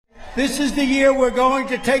This is the year we're going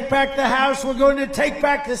to take back the House, we're going to take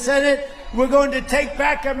back the Senate, we're going to take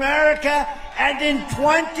back America, and in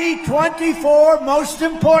 2024, most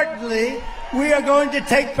importantly, we are going to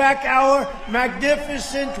take back our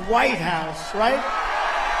magnificent White House, right?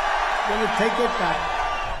 We're going to take it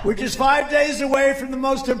back. We're just 5 days away from the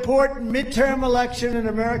most important midterm election in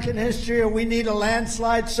American history, and we need a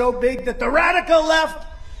landslide so big that the radical left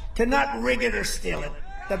cannot rig it or steal it.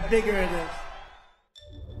 The bigger it is.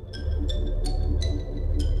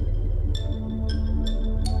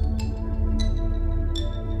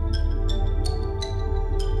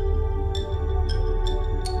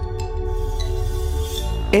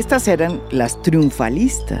 Estas eran las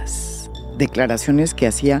triunfalistas declaraciones que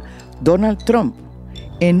hacía Donald Trump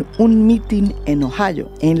en un mitin en Ohio,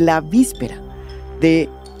 en la víspera de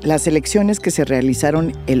las elecciones que se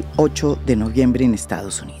realizaron el 8 de noviembre en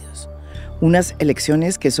Estados Unidos. Unas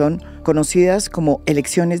elecciones que son conocidas como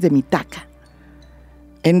elecciones de Mitaca,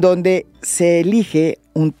 en donde se elige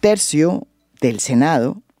un tercio del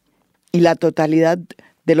Senado y la totalidad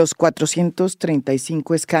de los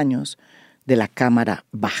 435 escaños de la Cámara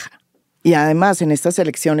Baja. Y además, en estas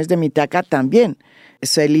elecciones de Mitaca también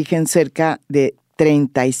se eligen cerca de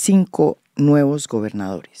 35 nuevos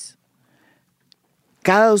gobernadores.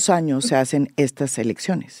 Cada 2 años se hacen estas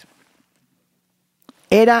elecciones.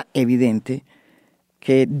 Era evidente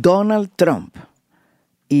que Donald Trump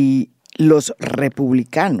y los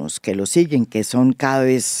republicanos que lo siguen, que son cada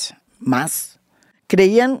vez más,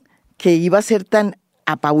 creían que iba a ser tan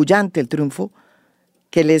apabullante el triunfo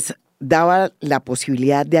que les daba la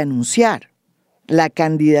posibilidad de anunciar la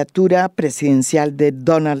candidatura presidencial de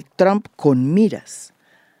Donald Trump con miras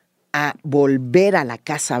a volver a la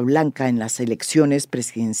Casa Blanca en las elecciones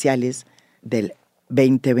presidenciales del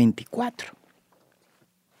 2024.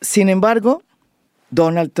 Sin embargo,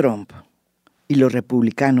 Donald Trump y los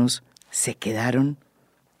republicanos se quedaron,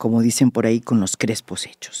 como dicen por ahí, con los crespos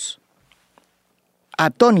hechos.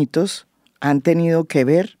 Atónitos han tenido que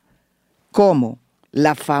ver cómo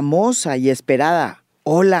la famosa y esperada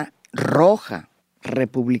ola roja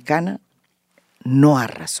republicana no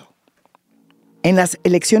arrasó. En las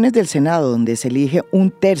elecciones del Senado, donde se elige un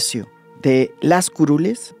tercio de las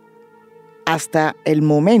curules, hasta el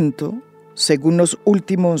momento, según los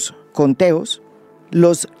últimos conteos,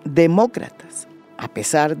 los demócratas, a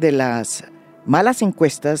pesar de las malas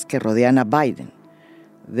encuestas que rodean a Biden,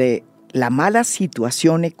 de la mala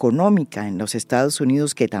situación económica en los Estados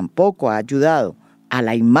Unidos que tampoco ha ayudado a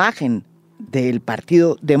la imagen del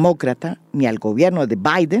Partido Demócrata ni al gobierno de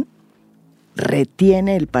Biden,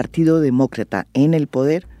 retiene el Partido Demócrata en el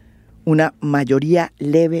poder una mayoría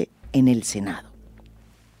leve en el Senado.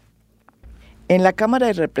 En la Cámara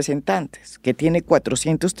de Representantes, que tiene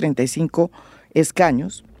 435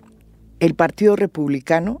 escaños, el Partido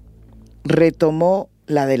Republicano retomó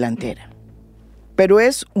la delantera, pero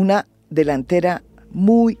es una delantera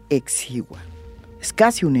muy exigua, es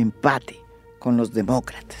casi un empate con los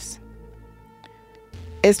demócratas.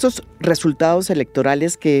 Estos resultados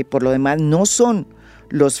electorales, que por lo demás no son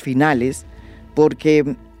los finales,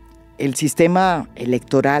 porque el sistema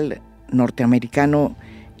electoral norteamericano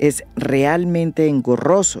es realmente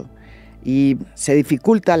engorroso y se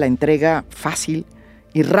dificulta la entrega fácil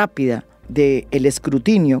y rápida del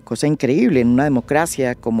escrutinio, cosa increíble en una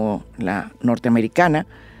democracia como la norteamericana,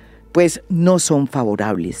 pues no son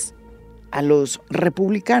favorables a los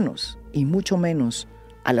republicanos y mucho menos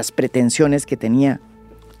a las pretensiones que tenía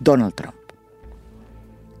Donald Trump.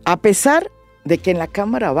 A pesar de que en la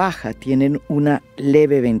Cámara Baja tienen una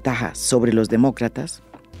leve ventaja sobre los demócratas,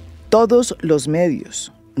 todos los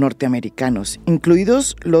medios norteamericanos,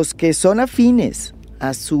 incluidos los que son afines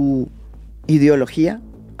a su ideología,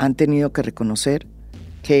 han tenido que reconocer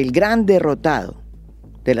que el gran derrotado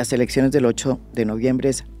de las elecciones del 8 de noviembre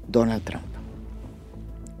es Donald Trump.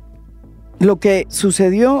 Lo que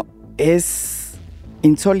sucedió es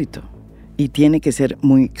insólito y tiene que ser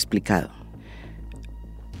muy explicado.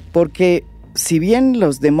 Porque si bien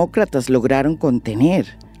los demócratas lograron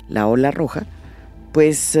contener la ola roja,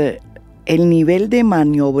 pues el nivel de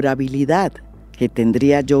maniobrabilidad que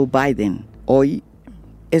tendría Joe Biden hoy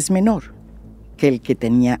es menor que el que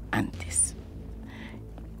tenía antes.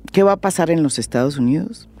 ¿Qué va a pasar en los Estados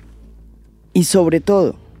Unidos? Y sobre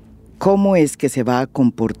todo, ¿cómo es que se va a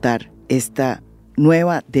comportar esta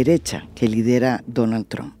nueva derecha que lidera Donald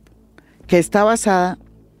Trump, que está basada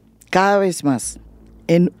cada vez más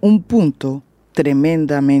en un punto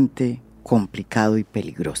tremendamente complicado y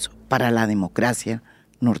peligroso para la democracia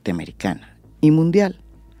norteamericana y mundial?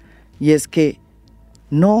 Y es que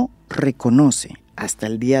no reconoce hasta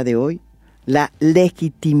el día de hoy la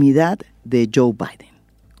legitimidad de Joe Biden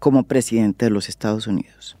como presidente de los Estados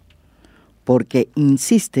Unidos, porque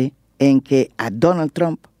insiste en que a Donald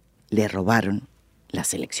Trump le robaron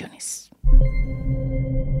las elecciones.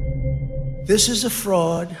 This is a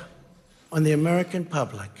fraud on the American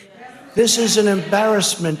public. This is an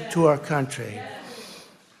embarrassment to our country.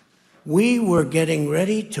 We were getting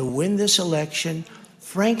ready to win this election.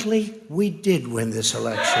 Frankly, we did win this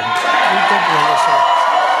election. We did win this election.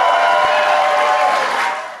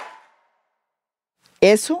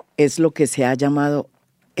 Eso es lo que se ha llamado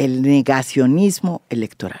el negacionismo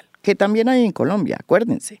electoral, que también hay en Colombia,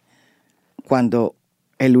 acuérdense, cuando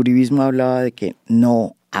el uribismo hablaba de que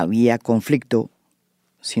no había conflicto,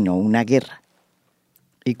 sino una guerra,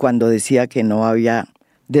 y cuando decía que no había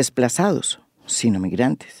desplazados, sino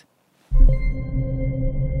migrantes.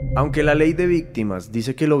 Aunque la ley de víctimas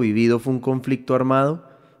dice que lo vivido fue un conflicto armado,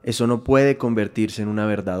 eso no puede convertirse en una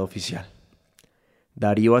verdad oficial.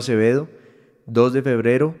 Darío Acevedo, 2 de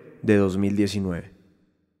febrero de 2019.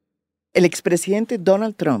 El expresidente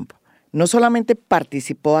Donald Trump no solamente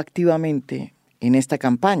participó activamente en esta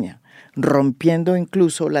campaña, rompiendo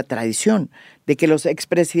incluso la tradición de que los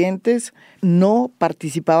expresidentes no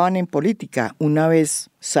participaban en política una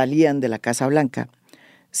vez salían de la Casa Blanca,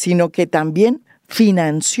 sino que también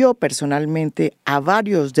financió personalmente a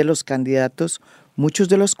varios de los candidatos, muchos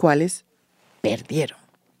de los cuales perdieron.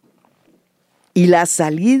 Y la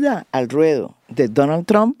salida al ruedo de Donald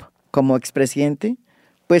Trump como expresidente,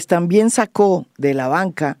 pues también sacó de la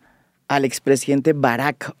banca al expresidente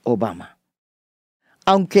Barack Obama.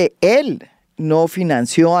 Aunque él no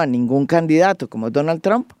financió a ningún candidato como Donald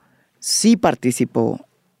Trump, sí participó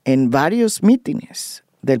en varios mítines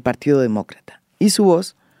del Partido Demócrata. Y su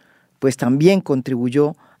voz, pues también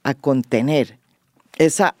contribuyó a contener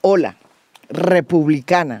esa ola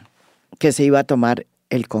republicana que se iba a tomar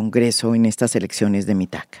el Congreso en estas elecciones de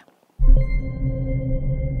Mitaca.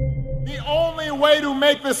 The only way to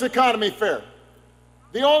make this economy fair,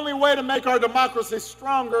 the only way to make our democracy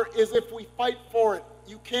stronger is if we fight for it.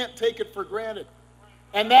 You can't take it for granted.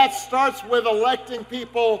 And that starts with electing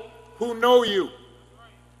people who know you,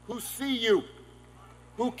 who see you,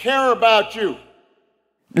 who care about you.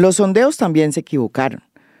 Los sondeos también se equivocaron,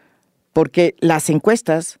 porque las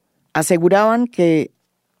encuestas aseguraban que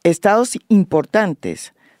estados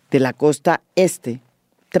importantes de la costa este,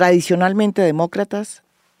 tradicionalmente demócratas,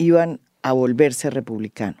 iban a volverse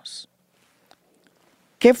republicanos.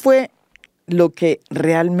 ¿Qué fue lo que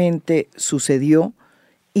realmente sucedió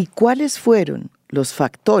y cuáles fueron los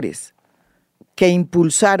factores que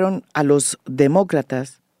impulsaron a los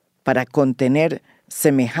demócratas para contener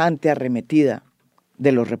semejante arremetida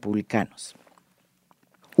de los republicanos?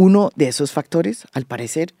 Uno de esos factores, al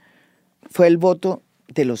parecer, fue el voto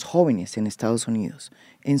de los jóvenes en Estados Unidos,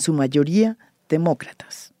 en su mayoría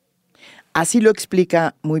demócratas. Así lo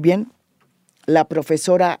explica muy bien la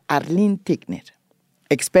profesora Arlene Tickner,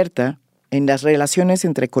 experta en las relaciones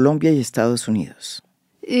entre Colombia y Estados Unidos.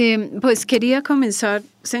 Pues quería comenzar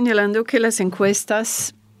señalando que las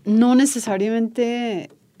encuestas no necesariamente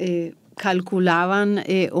calculaban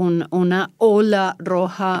una ola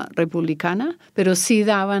roja republicana, pero sí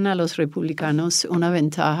daban a los republicanos una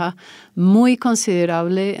ventaja muy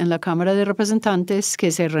considerable en la Cámara de Representantes,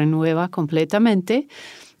 que se renueva completamente,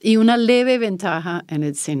 y una leve ventaja en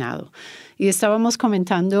el Senado. Y estábamos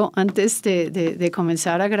comentando antes de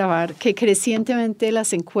comenzar a grabar que crecientemente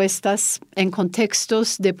las encuestas en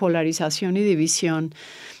contextos de polarización y división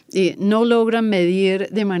no logran medir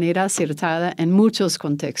de manera acertada en muchos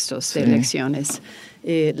contextos de elecciones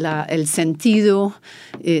el sentido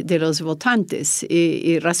de los votantes,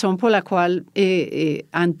 y razón por la cual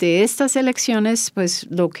ante estas elecciones pues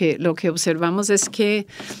lo que observamos es que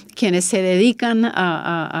quienes se dedican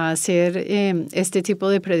a hacer este tipo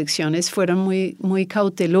de predicciones fueron muy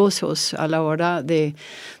cautelosos a la hora de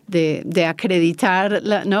acreditar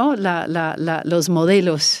los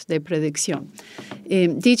modelos de predicción.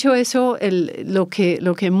 Dicho eso, lo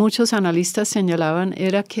que muchos analistas señalaban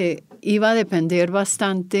era que iba a depender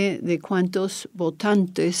bastante de cuántos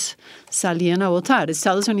votantes salían a votar.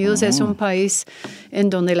 Estados Unidos es un país en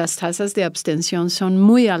donde las tasas de abstención son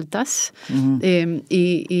muy altas,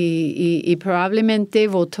 y probablemente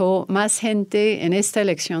votó más gente en esta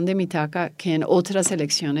elección de Mitaca que en otras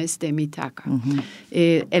elecciones de Mitaca.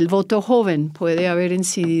 El voto joven puede haber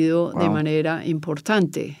incidido de manera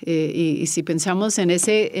importante, y si pensamos en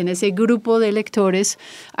ese grupo de electores,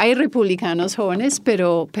 hay republicanos jóvenes,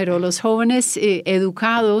 pero los jóvenes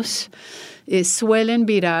educados suelen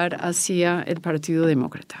virar hacia el Partido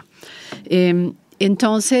Demócrata.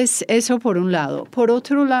 Entonces, eso por un lado. Por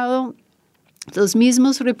otro lado, los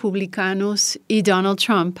mismos republicanos y Donald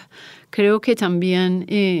Trump creo que también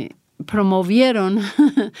promovieron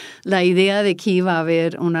la idea de que iba a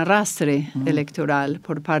haber un arrastre electoral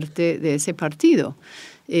por parte de ese partido.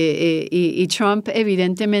 Y Trump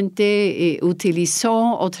evidentemente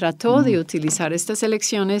utilizó o trató de utilizar estas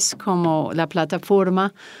elecciones como la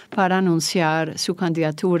plataforma para anunciar su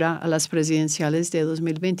candidatura a las presidenciales de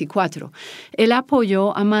 2024. Él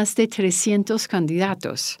apoyó a más de 300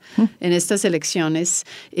 candidatos en estas elecciones,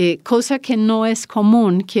 cosa que no es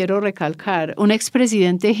común, quiero recalcar. Un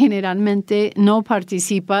expresidente generalmente no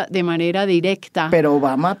participa de manera directa. Pero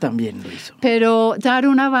Obama también lo hizo. Pero dar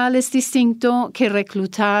un aval es distinto que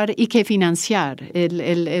reclutar y que financiar.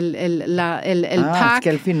 El PAC, es que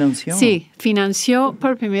él financió. Sí, financió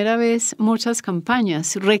por primera vez muchas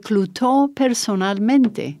campañas, reclutó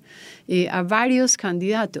personalmente a varios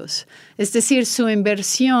candidatos. Es decir, su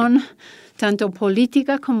inversión, tanto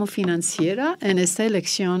política como financiera, en esta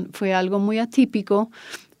elección fue algo muy atípico,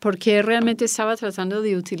 porque realmente estaba tratando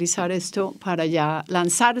de utilizar esto para ya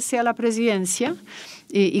lanzarse a la presidencia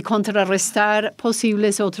y contrarrestar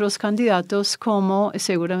posibles otros candidatos, como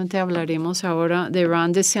seguramente hablaremos ahora de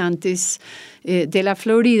Ron DeSantis de la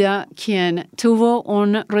Florida, quien tuvo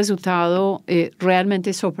un resultado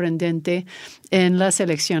realmente sorprendente en las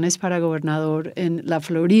elecciones para gobernador en la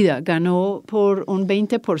Florida. Ganó por un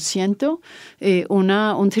 20%,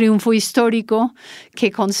 un triunfo histórico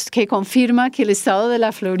que confirma que el estado de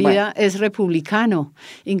la Florida es republicano.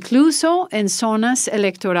 Incluso en zonas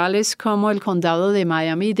electorales como el condado de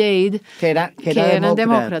Miami-Dade, que eran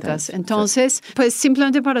demócratas. Entonces, pues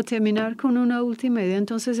simplemente para terminar con una última idea,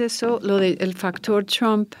 entonces eso, el factor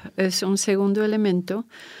Trump es un segundo elemento.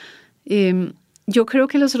 Yo creo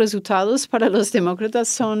que los resultados para los demócratas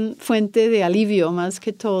son fuente de alivio más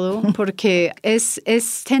que todo, porque es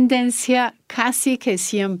tendencia casi que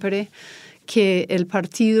siempre que el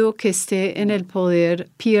partido que esté en el poder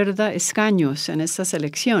pierda escaños en estas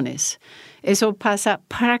elecciones. Eso pasa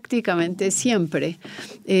prácticamente siempre.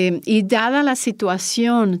 Y dada la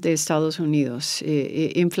situación de Estados Unidos,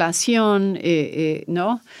 inflación,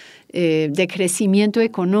 ¿no? De crecimiento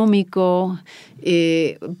económico,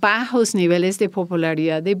 bajos niveles de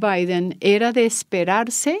popularidad de Biden, era de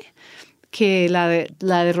esperarse que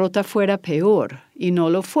la derrota fuera peor, y no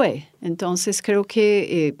lo fue. Entonces creo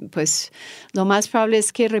que pues lo más probable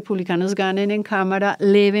es que republicanos ganen en Cámara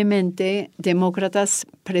levemente, demócratas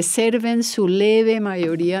preserven su leve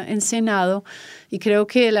mayoría en Senado, y creo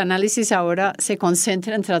que el análisis ahora se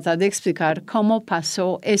concentra en tratar de explicar cómo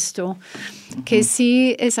pasó esto, que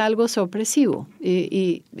sí es algo sorpresivo.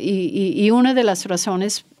 Y una de las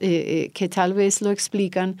razones que tal vez lo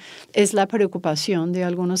explican es la preocupación de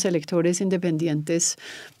algunos electores independientes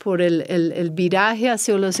por el viraje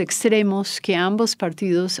hacia los extremos que ambos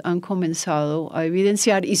partidos han comenzado a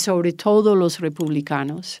evidenciar, y sobre todo los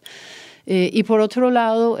republicanos. Y por otro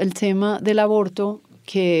lado, el tema del aborto,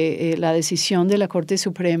 que la decisión de la Corte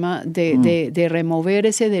Suprema de remover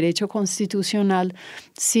ese derecho constitucional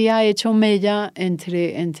sí ha hecho mella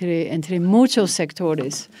entre muchos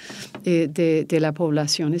sectores de la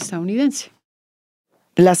población estadounidense.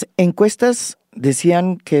 Las encuestas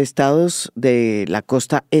decían que estados de la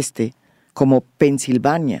costa este, como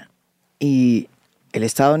Pensilvania y el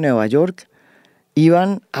estado de Nueva York,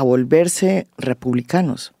 iban a volverse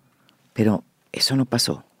republicanos, pero eso no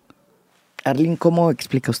pasó. Arlene, ¿cómo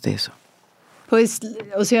explica usted eso? Pues,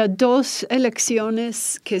 o sea, dos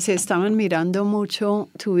elecciones que se estaban mirando mucho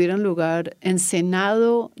tuvieron lugar en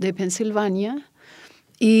Senado de Pensilvania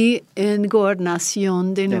y en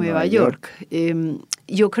Gobernación de Nueva York.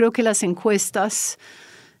 Yo creo que las encuestas,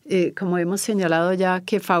 como hemos señalado ya,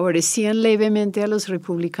 que favorecían levemente a los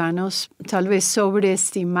republicanos, tal vez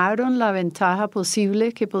sobreestimaron la ventaja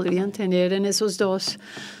posible que podrían tener en esas dos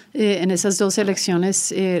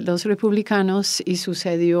elecciones los republicanos, y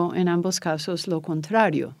sucedió en ambos casos lo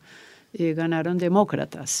contrario. Ganaron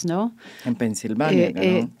demócratas, ¿no? En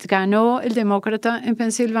Pensilvania ganó el demócrata en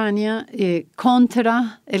Pensilvania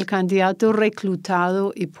contra el candidato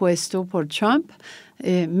reclutado y puesto por Trump,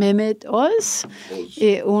 Mehmet Oz,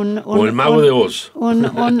 o el mago de Oz. Un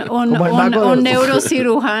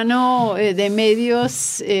neurocirujano de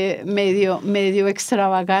medios, medio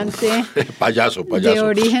extravagante, payaso. de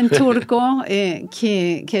origen turco,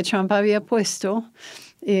 que Trump había puesto.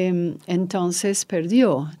 Entonces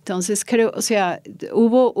perdió. Entonces creo, o sea,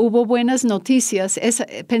 hubo buenas noticias.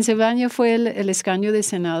 Pensilvania fue el escaño de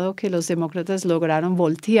Senado que los demócratas lograron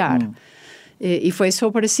voltear. Y fue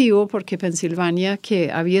sorpresivo porque Pensilvania,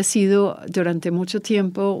 que había sido durante mucho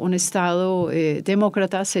tiempo un estado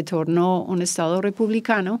demócrata, se tornó un estado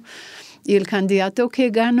republicano, y el candidato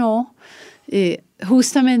que ganó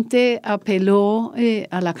justamente apeló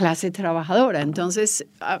a la clase trabajadora. Entonces,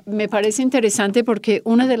 me parece interesante porque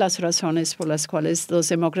una de las razones por las cuales los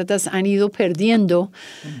demócratas han ido perdiendo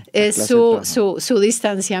es su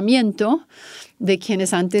distanciamiento de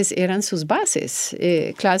quienes antes eran sus bases,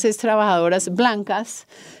 clases trabajadoras blancas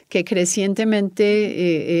que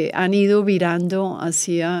crecientemente han ido virando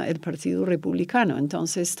hacia el Partido Republicano.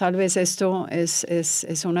 Entonces, tal vez esto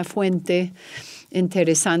es una fuente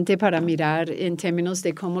interesante para mirar en términos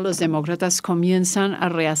de cómo los demócratas comienzan a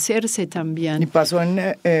rehacerse también. Y pasó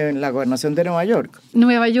en la gobernación de Nueva York.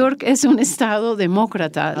 Nueva York es un estado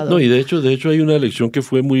demócrata. No, y de hecho hay una elección que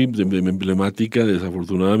fue muy emblemática,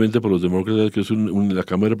 desafortunadamente para los demócratas, que es la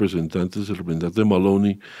Cámara de Representantes, el representante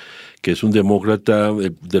Maloney, que es un demócrata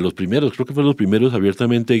de los primeros, creo que fue de los primeros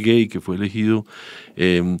abiertamente gay, que fue elegido,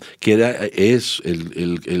 que es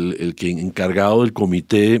el que encargado del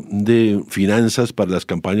comité de finanzas para las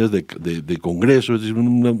campañas de Congreso, es decir,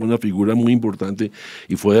 una figura muy importante,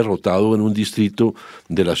 y fue derrotado en un distrito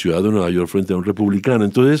de la ciudad de Nueva York frente a un republicano.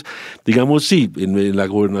 Entonces, digamos, sí, en la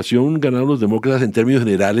gobernación ganaron los demócratas en términos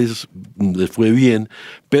generales, les fue bien,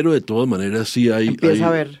 pero de todas maneras sí empieza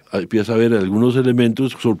a haber algunos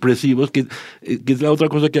elementos sorpresivos, que es la otra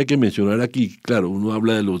cosa que hay que mencionar aquí. Claro, uno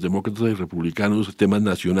habla de los demócratas y republicanos, temas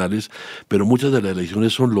nacionales, pero muchas de las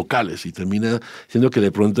elecciones son locales y termina siendo que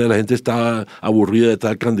de pronto la gente está aburrida de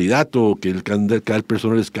tal candidato, o que cada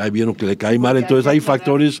persona les cae bien o que le cae mal. Entonces hay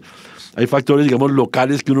factores, digamos,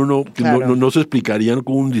 locales que no se explicarían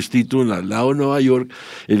con un distrito en el lado de Nueva York.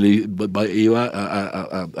 Iba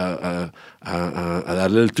a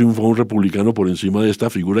darle el triunfo a un republicano por encima de esta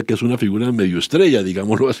figura, que es una figura medio estrella,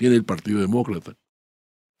 digámoslo así, en el Partido Demócrata.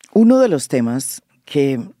 Uno de los temas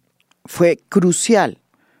que fue crucial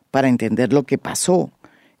para entender lo que pasó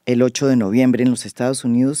el 8 de noviembre en los Estados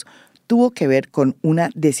Unidos tuvo que ver con una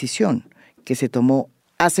decisión que se tomó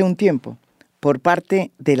hace un tiempo por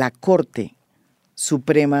parte de la Corte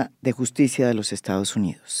Suprema de Justicia de los Estados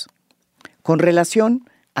Unidos, con relación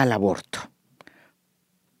al aborto.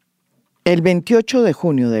 El 28 de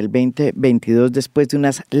junio del 2022, después de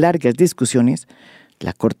unas largas discusiones,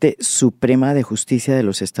 la Corte Suprema de Justicia de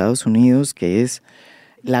los Estados Unidos, que es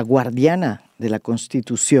la guardiana de la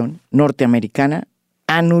Constitución norteamericana,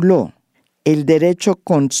 anuló el derecho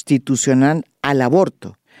constitucional al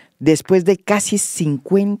aborto después de casi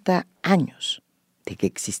 50 años de que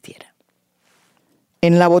existiera.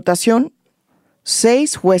 En la votación,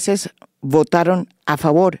 6 jueces votaron a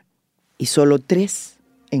favor y solo 3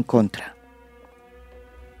 en contra.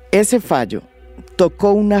 Ese fallo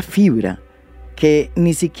tocó una fibra que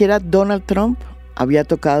ni siquiera Donald Trump había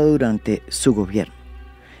tocado durante su gobierno,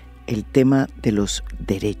 el tema de los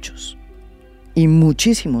derechos. Y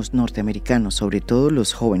muchísimos norteamericanos, sobre todo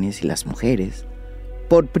los jóvenes y las mujeres,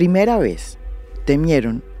 por primera vez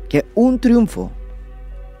temieron que un triunfo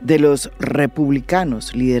de los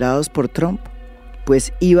republicanos liderados por Trump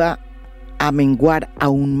pues iba a menguar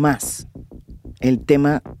aún más el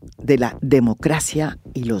tema de la democracia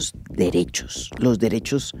y los derechos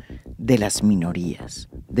de las minorías,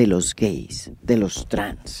 de los gays, de los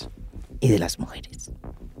trans y de las mujeres.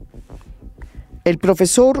 El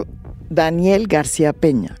profesor Daniel García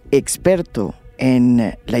Peña, experto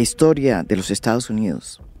en la historia de los Estados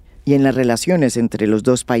Unidos y en las relaciones entre los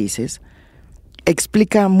dos países,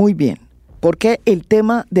 explica muy bien por qué el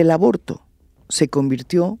tema del aborto se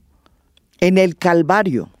convirtió en el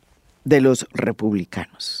calvario de los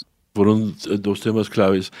republicanos. Fueron 2 temas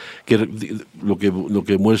claves que lo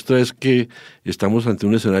que muestra es que estamos ante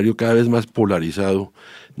un escenario cada vez más polarizado,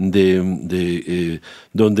 donde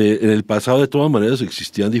en el pasado de todas maneras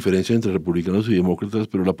existían diferencias entre republicanos y demócratas,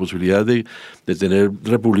 pero la posibilidad de tener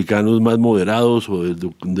republicanos más moderados o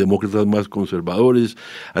demócratas más conservadores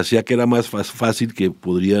hacía que era más fácil que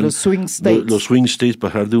podrían los swing states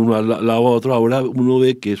pasar de uno al lado a otro. Ahora uno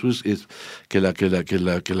ve que eso es que la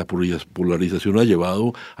polarización ha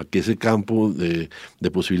llevado a que ese campo de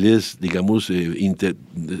posibles, digamos,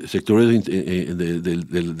 sectores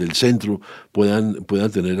del centro puedan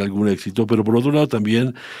tener algún éxito, pero por otro lado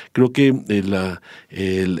también creo que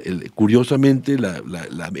curiosamente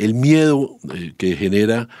el miedo que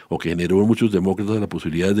genera o que generó en muchos demócratas la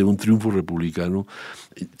posibilidad de un triunfo republicano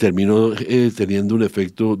terminó teniendo un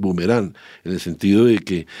efecto boomerang, en el sentido de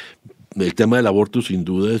que el tema del aborto sin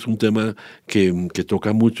duda es un tema que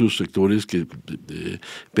toca muchos sectores,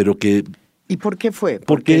 pero que ¿Y por qué fue?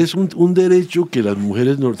 Porque es un derecho que las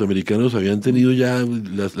mujeres norteamericanas habían tenido ya,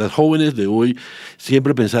 las jóvenes de hoy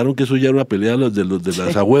siempre pensaron que eso ya era una pelea de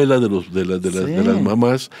las abuelas, de las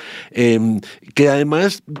mamás, que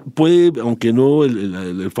además puede, aunque no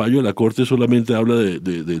el fallo de la Corte solamente habla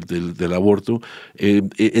del aborto,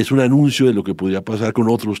 es un anuncio de lo que podría pasar con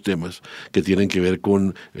otros temas que tienen que ver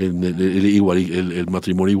con el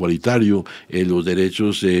matrimonio igualitario, los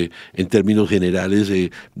derechos en términos generales,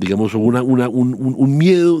 digamos, un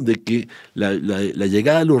miedo de que la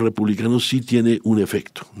llegada de los republicanos sí tiene un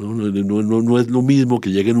efecto, ¿no? No es lo mismo que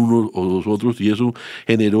lleguen unos o los otros, y eso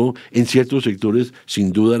generó en ciertos sectores,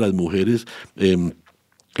 sin duda, las mujeres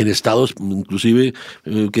en estados, inclusive,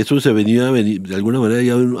 que eso se venía de alguna manera.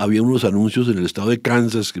 Ya había unos anuncios en el estado de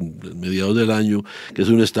Kansas, en mediados del año, que es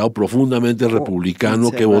un estado profundamente republicano,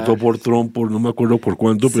 que votó por Trump, no me acuerdo por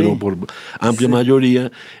cuánto, pero por amplia mayoría.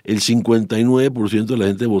 El 59% de la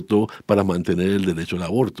gente votó para mantener el derecho al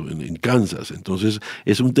aborto en Kansas. Entonces,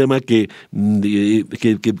 es un tema que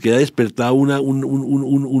ha despertado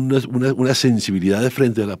una sensibilidad de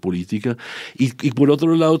frente a la política. Y por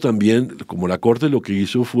otro lado también, como la Corte lo que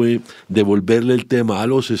hizo fue devolverle el tema a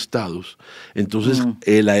los estados. Entonces,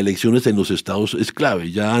 las elecciones en los estados es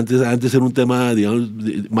clave. Ya antes era un tema, digamos,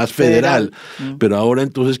 más federal, pero ahora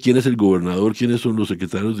entonces, ¿quién es el gobernador? ¿Quiénes son los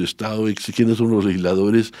secretarios de estado? ¿Quiénes son los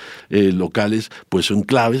legisladores locales? Pues son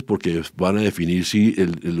claves, porque van a definir si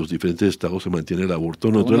en los diferentes estados se mantiene el aborto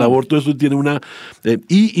o no. Entonces, el aborto, eso tiene una...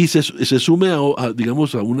 y se sume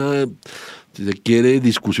digamos, a una... Si se quiere,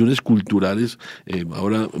 discusiones culturales.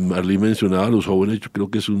 Ahora Marlene mencionaba a los jóvenes. Yo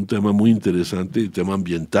creo que es un tema muy interesante, el tema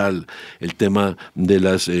ambiental, el tema de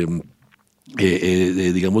las...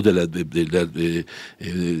 digamos,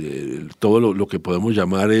 todo lo que podemos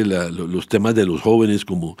llamar los temas de los jóvenes,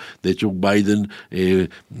 como de hecho Biden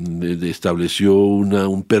estableció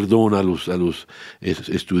un perdón a los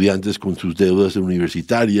estudiantes con sus deudas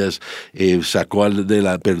universitarias,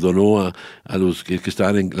 perdonó a los que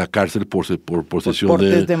estaban en la cárcel por posesión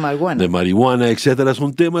de marihuana, etcétera.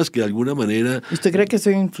 Son temas que de alguna manera... ¿Usted cree que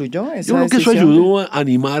eso influyó? Yo creo que eso ayudó a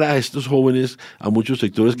animar a estos jóvenes, a muchos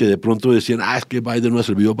sectores que de pronto decían, es que Biden no ha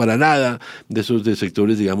servido para nada, de esos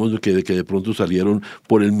sectores, digamos, que de pronto salieron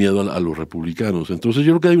por el miedo a los republicanos. Entonces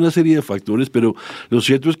yo creo que hay una serie de factores, pero lo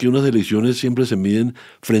cierto es que unas elecciones siempre se miden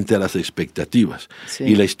frente a las expectativas. Sí.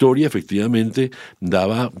 Y la historia efectivamente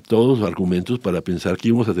daba todos los argumentos para pensar que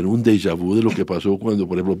íbamos a tener un déjà vu de lo que pasó cuando,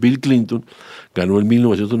 por ejemplo, Bill Clinton ganó en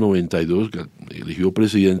 1992, eligió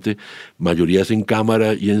presidente, mayorías en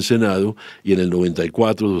Cámara y en Senado, y en el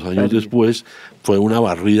 94, 2 años después, fue una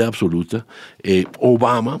barrida absoluta.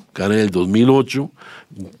 Obama gana en el 2008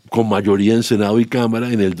 con mayoría en Senado y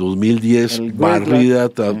Cámara, en el 2010 barrida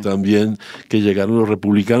también, que llegaron los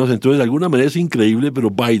republicanos. Entonces, de alguna manera es increíble, pero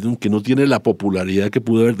Biden, que no tiene la popularidad que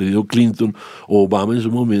pudo haber tenido Clinton o Obama en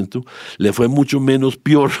su momento, le fue mucho menos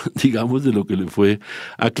peor, digamos, de lo que le fue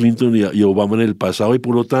a Clinton y a Obama en el pasado, y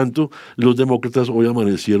por lo tanto los demócratas hoy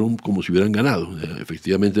amanecieron como si hubieran ganado.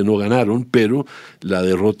 Efectivamente no ganaron, pero la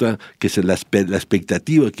derrota, la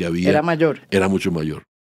expectativa que había era mucho mayor.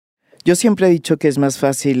 Yo siempre he dicho que es más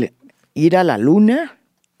fácil ir a la luna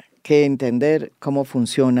que entender cómo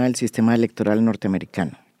funciona el sistema electoral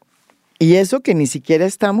norteamericano. Y eso que ni siquiera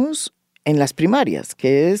estamos en las primarias,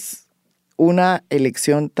 que es una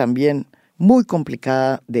elección también muy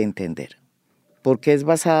complicada de entender, porque es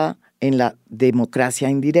basada en la democracia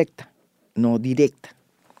indirecta, no directa.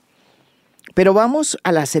 Pero vamos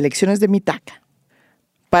a las elecciones de Mitaca,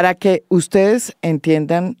 para que ustedes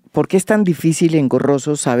entiendan por qué es tan difícil y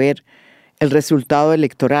engorroso saber el resultado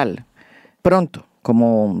electoral pronto,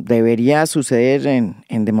 como debería suceder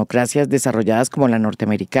en democracias desarrolladas como la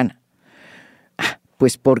norteamericana.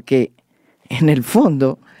 Pues porque, en el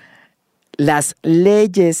fondo, las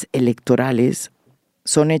leyes electorales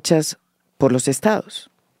son hechas por los estados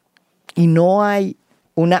y no hay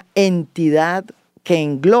una entidad que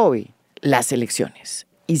englobe las elecciones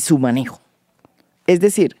y su manejo. Es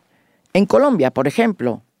decir, en Colombia, por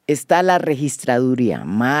ejemplo, está la registraduría,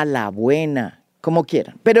 mala, buena, como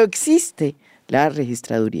quieran, pero existe la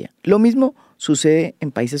registraduría. Lo mismo sucede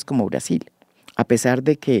en países como Brasil, a pesar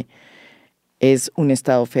de que es un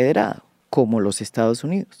estado federado, como los Estados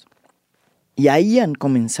Unidos. Y ahí han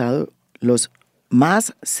comenzado los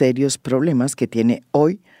más serios problemas que tiene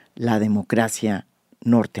hoy la democracia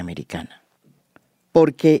norteamericana.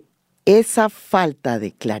 Porque esa falta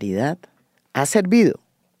de claridad ha servido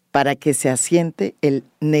para que se asiente el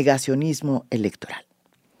negacionismo electoral,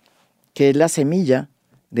 que es la semilla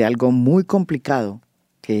de algo muy complicado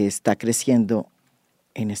que está creciendo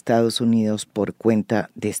en Estados Unidos por cuenta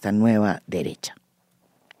de esta nueva derecha.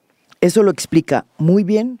 Eso lo explica muy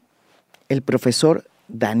bien el profesor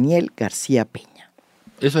Daniel García Peña.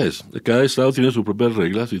 Esa es, cada estado tiene sus propias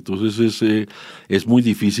reglas, entonces es muy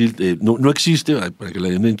difícil, no existe, para que la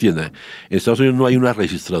gente entienda, en Estados Unidos no hay una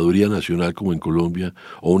registraduría nacional como en Colombia,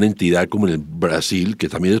 o una entidad como en el Brasil, que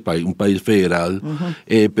también es un país federal,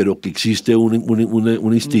 pero que existe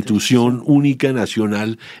una institución única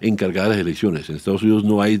nacional encargada de las elecciones. En Estados Unidos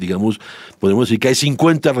no hay, digamos, podemos decir que hay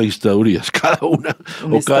 50 registradurías, cada una,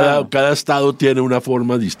 cada estado tiene una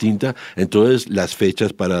forma distinta, entonces las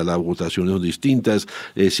fechas para la votación son distintas,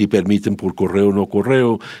 si permiten por correo o no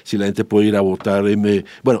correo, si la gente puede ir a votar.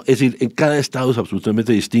 Bueno, es decir, en cada estado es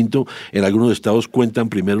absolutamente distinto. En algunos estados cuentan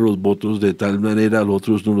primero los votos de tal manera, los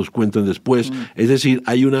otros no los cuentan después. Es decir,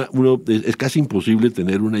 es casi imposible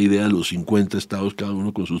tener una idea de los 50 estados, cada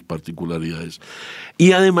uno con sus particularidades.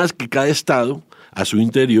 Y además que cada estado a su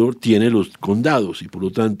interior tiene los condados y por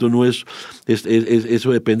lo tanto no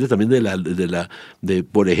eso depende también de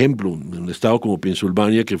por ejemplo, un estado como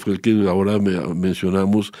Pensilvania, que fue el que ahora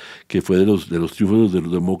mencionamos, que fue de los triunfos de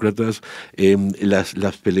los demócratas,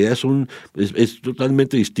 las peleas es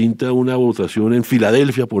totalmente distinta a una votación en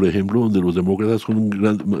Filadelfia, por ejemplo, donde los demócratas son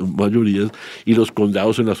gran mayoría, y los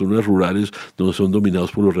condados en las zonas rurales donde son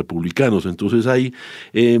dominados por los republicanos. Entonces hay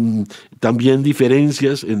también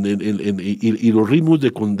diferencias y los ritmos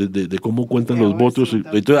de cómo cuentan los votos.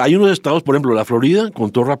 Entonces, hay unos estados, por ejemplo, la Florida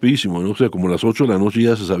contó rapidísimo, ¿no? O sea, como a las 8 de la noche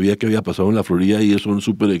ya se sabía qué había pasado en la Florida y son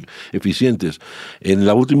súper eficientes. En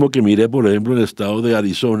la última que miré, por ejemplo, en el estado de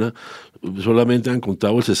Arizona, solamente han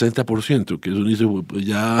contado el 60%, que eso dice pues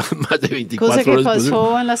ya más de 24 horas. Cosa que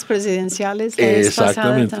pasó en las presidenciales la vez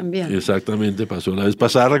pasada también. Exactamente, pasó la vez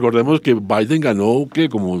pasada. Recordemos que Biden ganó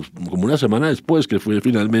como una semana después, que fue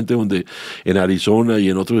finalmente donde en Arizona y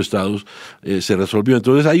en otros estados se resolvió.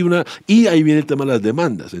 Entonces y ahí viene el tema de las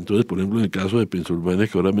demandas. Entonces, por ejemplo, en el caso de Pensilvania,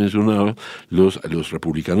 que ahora mencionaba, los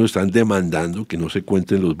republicanos están demandando que no se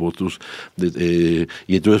cuenten los votos,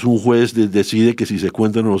 y entonces un juez decide que si se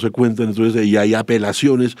cuentan o no se cuentan. Entonces ahí hay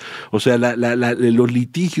apelaciones, o sea, los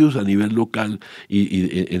litigios a nivel local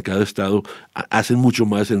y en cada estado hacen mucho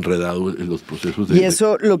más enredado los procesos. Y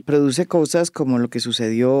eso lo produce cosas como lo que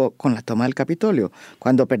sucedió con la toma del Capitolio.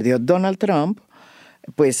 Cuando perdió Donald Trump,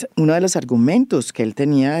 pues uno de los argumentos que él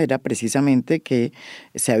tenía era precisamente que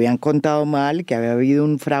se habían contado mal, que había habido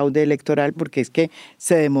un fraude electoral, porque es que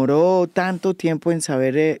se demoró tanto tiempo en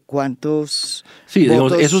saber cuántos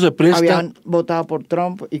votos eso se presta, habían votado por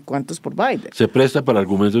Trump y cuántos por Biden. Se presta para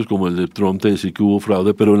argumentos como el de Trump de decir que hubo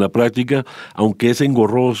fraude, pero en la práctica, aunque es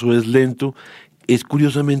engorroso, es lento, es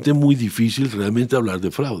curiosamente muy difícil realmente hablar de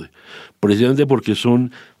fraude, precisamente porque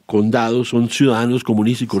son condados, son ciudadanos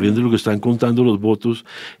comunes y corrientes los que están contando los votos,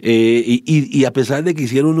 y a pesar de que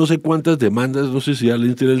hicieron no sé cuántas demandas, no sé si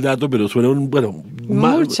alguien tiene el dato, pero fueron,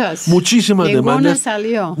 muchísimas demandas.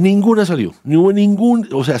 Ninguna salió. No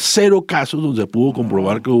hubo o sea, 0 casos donde se pudo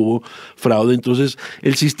comprobar que hubo fraude. Entonces,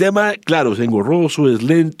 el sistema, claro, es engorroso, es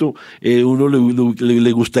lento, uno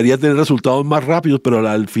le gustaría tener resultados más rápidos, pero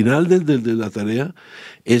al final de la tarea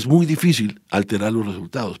es muy difícil alterar los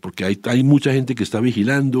resultados, porque hay mucha gente que está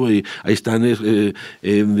vigilando, ahí están,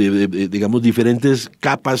 digamos, diferentes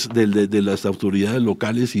capas de las autoridades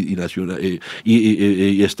locales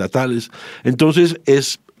y estatales. Entonces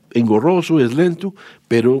es engorroso, es lento,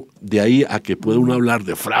 pero de ahí a que pueda uno hablar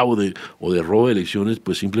de fraude o de robo de elecciones,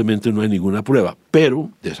 pues simplemente no hay ninguna prueba. Pero,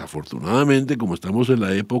 desafortunadamente, como estamos en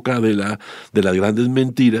la época de las grandes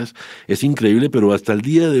mentiras, es increíble, pero hasta el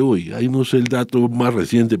día de hoy, hay no sé el dato más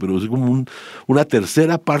reciente, pero es como una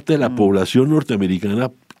tercera parte de la población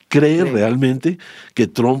norteamericana cree realmente que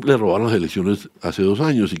Trump le robaron las elecciones hace 2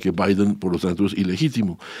 años y que Biden, por lo tanto, es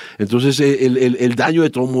ilegítimo. Entonces, el daño de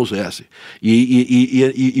todo modo se hace.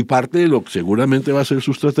 Y parte de lo que seguramente va a ser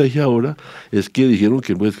su estrategia ahora es que dijeron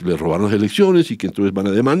que pues, le robaron las elecciones y que entonces van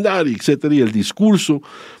a demandar, etcétera. Y el discurso,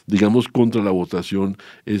 digamos, contra la votación,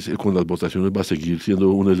 con las votaciones va a seguir siendo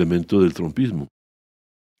un elemento del trumpismo.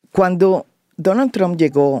 Cuando Donald Trump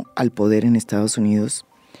llegó al poder en Estados Unidos,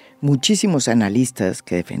 muchísimos analistas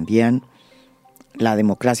que defendían la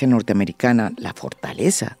democracia norteamericana, la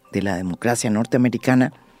fortaleza de la democracia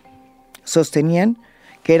norteamericana, sostenían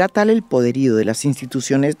que era tal el poderío de las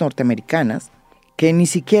instituciones norteamericanas que ni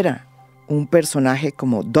siquiera un personaje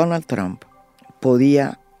como Donald Trump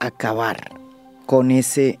podía acabar con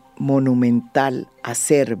ese monumental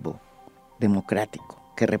acervo democrático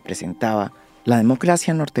que representaba la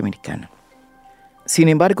democracia norteamericana. Sin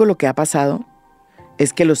embargo, lo que ha pasado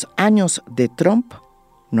es que los años de Trump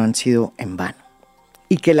no han sido en vano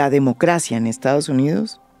y que la democracia en Estados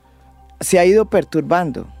Unidos se ha ido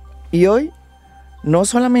perturbando. Y hoy no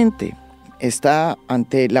solamente está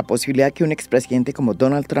ante la posibilidad que un expresidente como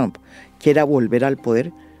Donald Trump quiera volver al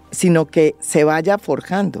poder, sino que se vaya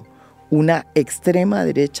forjando una extrema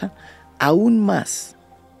derecha aún más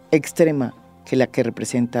extrema que la que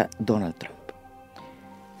representa Donald Trump.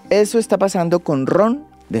 Eso está pasando con Ron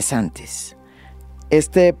DeSantis,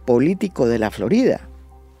 este político de la Florida,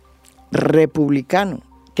 republicano,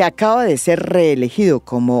 que acaba de ser reelegido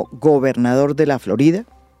como gobernador de la Florida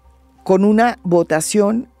con una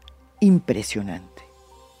votación impresionante,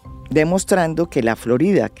 demostrando que la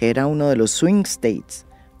Florida, que era uno de los swing states,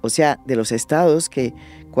 o sea, de los estados que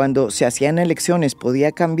cuando se hacían elecciones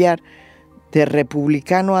podía cambiar de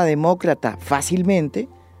republicano a demócrata fácilmente,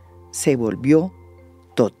 se volvió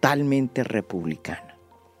totalmente republicana.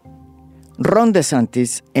 Ron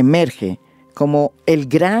DeSantis emerge como el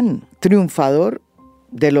gran triunfador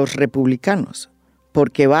de los republicanos,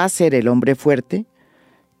 porque va a ser el hombre fuerte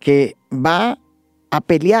que va a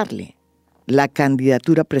pelearle la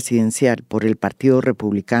candidatura presidencial por el Partido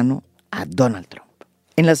Republicano a Donald Trump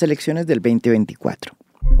en las elecciones del 2024.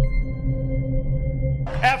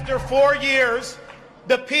 After 4 years,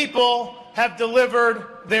 the people have delivered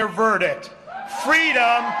their verdict.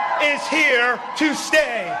 Freedom is here to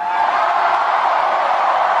stay.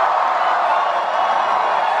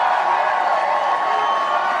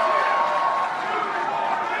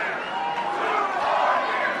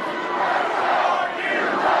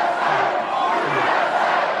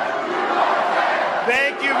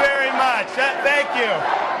 Thank you very much. Thank you.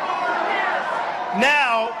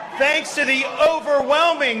 Now, thanks to the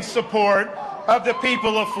overwhelming support of the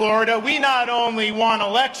people of Florida, we not only won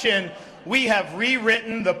election, we have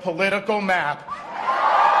rewritten the political map.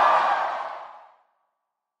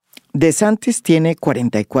 DeSantis tiene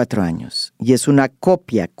 44 años y es una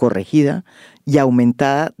copia corregida y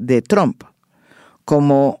aumentada de Trump,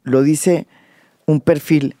 como lo dice un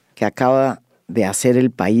perfil que acaba de hacer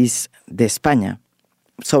El País de España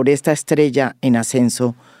sobre esta estrella en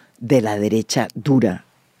ascenso de la derecha dura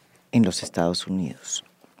en los Estados Unidos.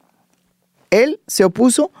 Él se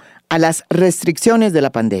opuso a las restricciones de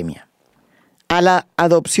la pandemia, a la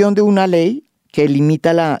adopción de una ley que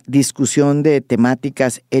limita la discusión de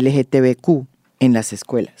temáticas LGTBQ en las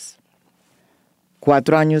escuelas.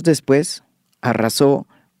 4 años después, arrasó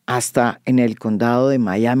hasta en el condado de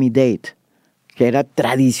Miami-Dade, que era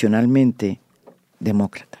tradicionalmente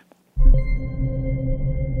demócrata.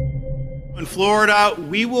 In Florida,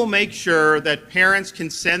 we will make sure that parents can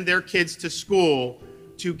send their kids to school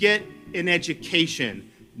to get an education,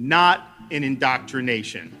 not an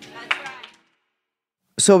indoctrination.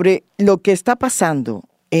 Sobre lo que está pasando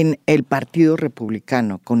en el Partido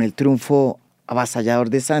Republicano con el triunfo avasallador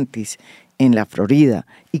de DeSantis en la Florida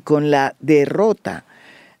y con la derrota,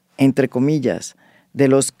 entre comillas, de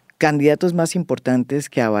los candidatos más importantes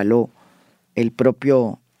que avaló el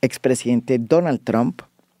propio expresidente Donald Trump,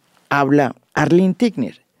 habla Arlene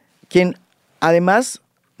Tigner, quien además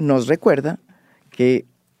nos recuerda que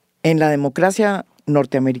en la democracia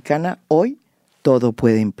norteamericana hoy todo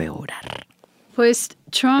puede empeorar. Pues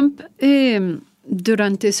Trump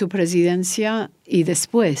durante su presidencia y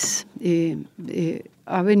después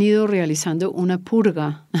ha venido realizando una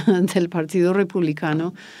purga del Partido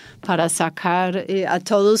Republicano para sacar a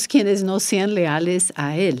todos quienes no sean leales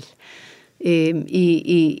a él.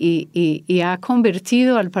 Y ha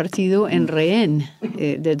convertido al partido en rehén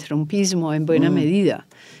del trumpismo en buena medida.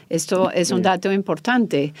 Esto es un dato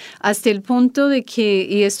importante, hasta el punto de que,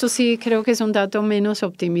 y esto sí creo que es un dato menos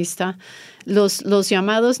optimista, los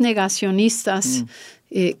llamados negacionistas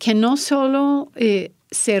que no solo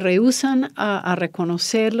se rehúsan a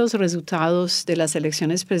reconocer los resultados de las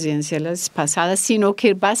elecciones presidenciales pasadas, sino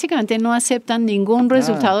que básicamente no aceptan ningún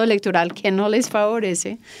resultado electoral que no les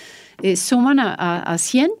favorece, suman a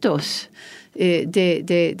cientos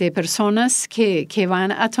de personas que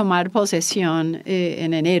van a tomar posesión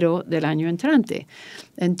en enero del año entrante.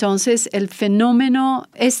 Entonces,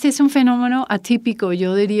 este es un fenómeno atípico,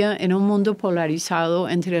 yo diría, en un mundo polarizado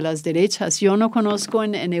entre las derechas. Yo no conozco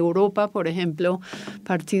en Europa, por ejemplo,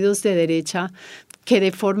 partidos de derecha que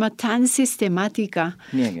de forma tan sistemática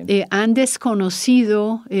han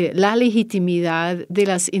desconocido la legitimidad de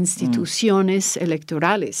las instituciones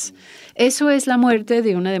electorales. Eso es la muerte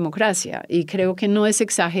de una democracia, y creo que no es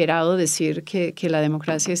exagerado decir que la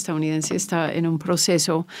democracia estadounidense está en un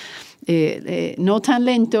proceso no tan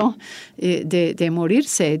lento de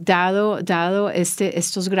morirse, dado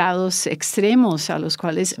estos grados extremos a los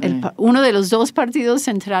cuales uno de los dos partidos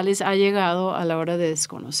centrales ha llegado a la hora de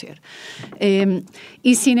desconocer.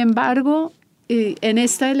 Y sin embargo, en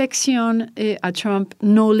esta elección a Trump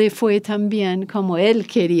no le fue tan bien como él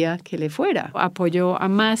quería que le fuera. Apoyó a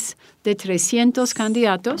más de 300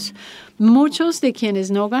 candidatos, muchos de quienes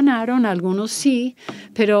no ganaron, algunos sí,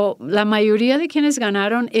 pero la mayoría de quienes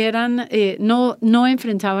ganaron no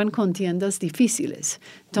enfrentaban contiendas difíciles.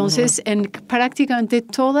 Entonces, en prácticamente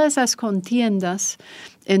todas esas contiendas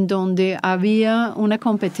en donde había una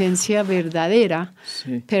competencia verdadera,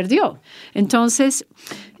 perdió. Entonces,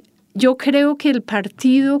 yo creo que el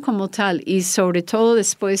partido como tal, y sobre todo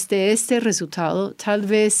después de este resultado, tal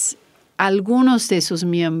vez algunos de sus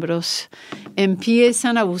miembros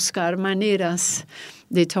empiezan a buscar maneras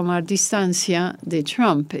de tomar distancia de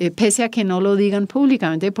Trump, pese a que no lo digan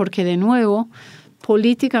públicamente, porque de nuevo,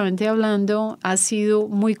 políticamente hablando, ha sido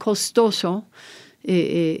muy costoso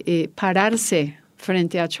pararse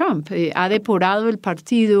frente a Trump. Ha depurado el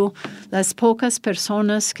partido. Las pocas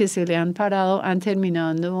personas que se le han parado han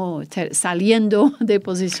terminado saliendo de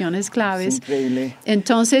posiciones claves. Es increíble.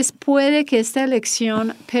 Entonces puede que esta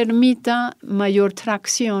elección permita mayor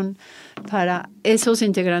tracción para esos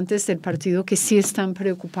integrantes del partido que sí están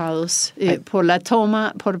preocupados por la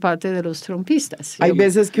toma por parte de los trumpistas. Hay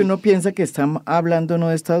veces que uno piensa que están hablando no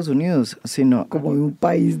de Estados Unidos, sino como de un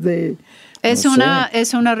país de... Es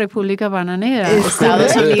una república bananera.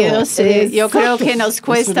 Estados Unidos, yo creo que nos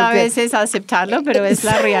cuesta a veces aceptarlo, pero es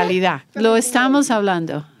la realidad. Lo estamos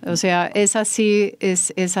hablando. O sea, es así,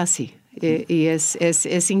 es así. Y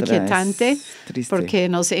es inquietante porque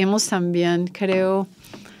nos hemos también, creo,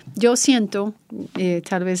 yo siento,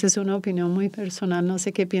 tal vez es una opinión muy personal, no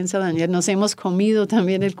sé qué piensa Daniel, nos hemos comido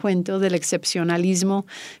también el cuento del excepcionalismo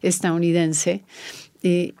estadounidense.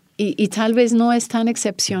 Y tal vez no es tan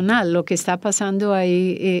excepcional, lo que está pasando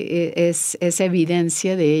ahí es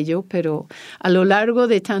evidencia de ello, pero a lo largo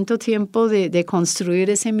de tanto tiempo de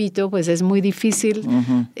construir ese mito, pues es muy difícil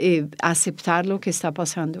aceptar lo que está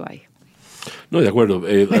pasando ahí. No, de acuerdo,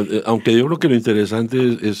 aunque yo creo que lo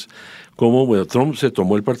interesante es cómo Trump se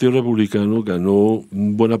tomó el Partido Republicano, ganó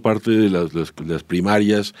buena parte de las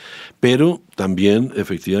primarias, pero también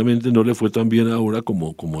efectivamente no le fue tan bien ahora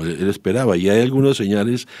como él esperaba. Y hay algunas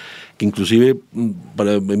señales que inclusive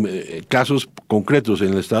para casos concretos en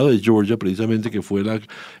el estado de Georgia, precisamente, que fue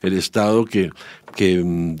el estado que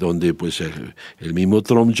donde pues el mismo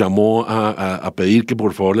Trump llamó a pedir que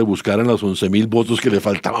por favor le buscaran los 11,000 votos que le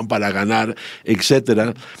faltaban para ganar,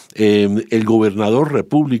 etcétera. El gobernador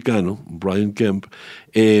republicano, Brian Kemp,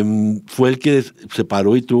 fue el que se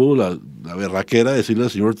paró y tuvo la berraquera de decirle al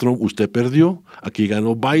señor Trump: usted perdió, aquí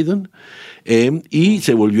ganó Biden, y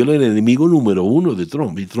se volvió el enemigo número uno de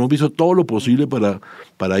Trump. Y Trump hizo todo lo posible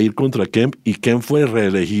para ir contra Kemp, y Kemp fue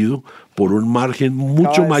reelegido por un margen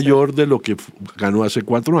mucho mayor de lo que ganó hace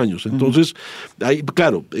 4 años. Entonces, ahí,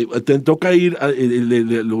 claro, te toca ir,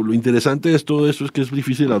 lo interesante de todo esto es que es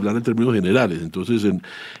difícil hablar en términos generales. Entonces,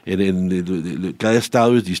 cada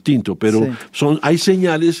estado es distinto, pero hay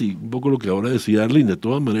señales, y un poco lo que ahora decía Arlene, de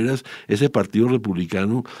todas maneras, ese partido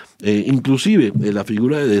republicano, inclusive la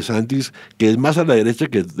figura de DeSantis, que es más a la derecha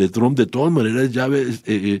que de Trump, de todas maneras ya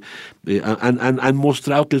han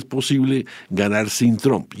mostrado que es posible ganar sin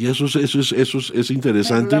Trump, y eso es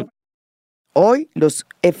interesante. Hoy los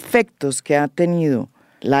efectos que ha tenido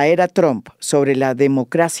la era Trump sobre la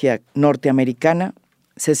democracia norteamericana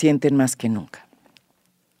se sienten más que nunca.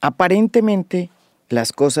 Aparentemente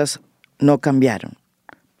las cosas no cambiaron,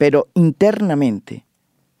 pero internamente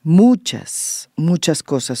muchas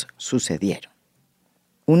cosas sucedieron.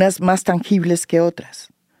 Unas más tangibles que otras,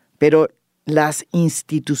 pero las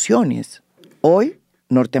instituciones hoy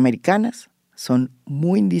norteamericanas son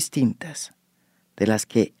muy distintas de las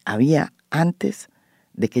que había antes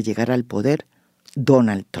de que llegara al poder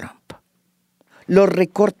Donald Trump. Los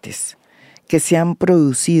recortes que se han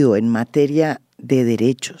producido en materia de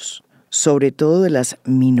derechos, sobre todo de las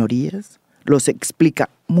minorías, los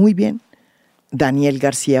explica muy bien Daniel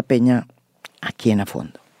García Peña aquí en A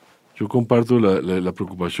Fondo. Yo comparto la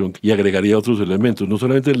preocupación y agregaría otros elementos, no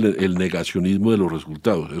solamente el negacionismo de los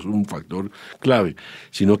resultados, es un factor clave,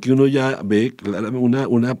 sino que uno ya ve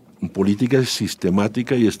una política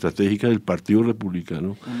sistemática y estratégica del Partido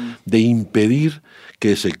Republicano de impedir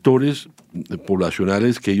que sectores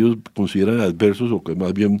poblacionales que ellos consideran adversos o que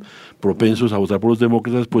más bien propensos a votar por los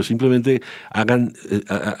demócratas, pues simplemente hagan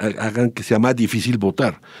que sea más difícil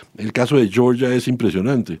votar. El caso de Georgia es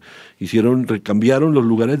impresionante. Cambiaron los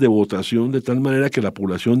lugares de votación de tal manera que la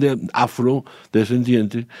población de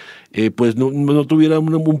afrodescendiente pues no tuviera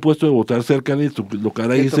un puesto de votar cerca de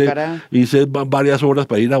tocara irse varias horas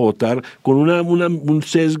para ir a votar votar con un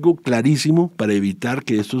sesgo clarísimo para evitar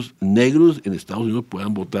que estos negros en Estados Unidos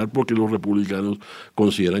puedan votar porque los republicanos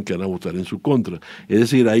consideran que van a votar en su contra. Es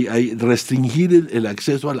decir, hay restringir el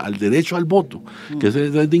acceso al derecho al voto, que es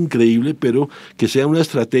realmente increíble, pero que sea una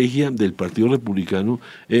estrategia del Partido Republicano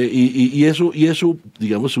y eso,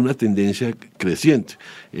 digamos, es una tendencia creciente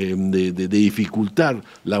de dificultar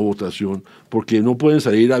la votación, porque no pueden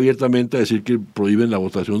salir abiertamente a decir que prohíben la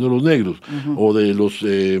votación de los negros o de los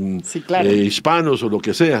hispanos o lo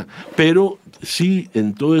que sea, pero sí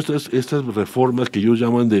en todas estas reformas que ellos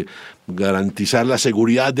llaman de garantizar la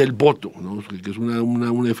seguridad del voto, ¿no? Que es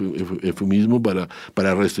un eufemismo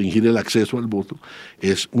para restringir el acceso al voto,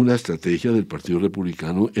 es una estrategia del Partido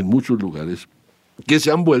Republicano en muchos lugares que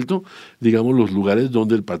se han vuelto, digamos, los lugares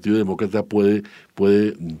donde el Partido Demócrata puede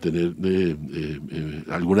tener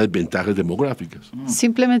algunas ventajas demográficas.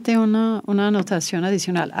 Simplemente una anotación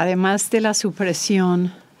adicional. Además de la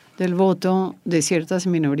supresión del voto de ciertas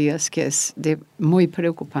minorías, que es muy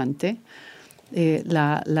preocupante,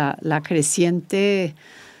 la creciente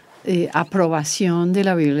aprobación de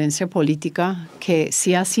la violencia política que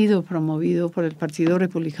sí ha sido promovido por el Partido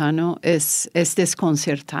Republicano es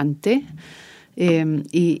desconcertante.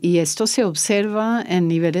 Y esto se observa en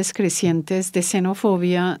niveles crecientes de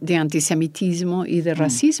xenofobia, de antisemitismo y de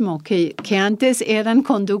racismo, que antes eran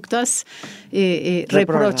conductas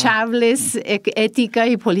reprochables, ética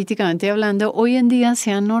y políticamente hablando. Hoy en día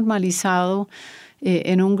se han normalizado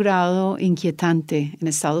en un grado inquietante en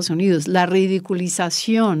Estados Unidos. La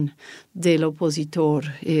ridiculización del opositor,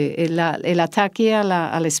 el ataque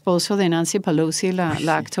al esposo de Nancy Pelosi,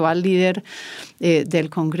 la actual líder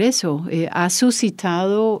del Congreso, ha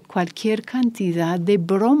suscitado cualquier cantidad de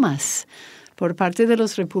bromas por parte de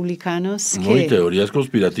los republicanos. Y teorías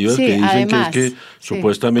conspirativas que dicen además, que es que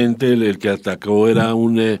supuestamente el que atacó era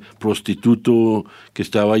un prostituto que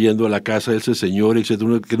estaba yendo a la casa de ese señor,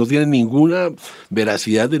 etcétera, que no tienen ninguna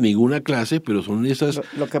veracidad de ninguna clase, pero son esas...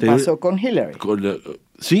 Lo que pasó con Hillary.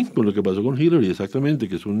 Sí, con lo que pasó con Hillary, exactamente,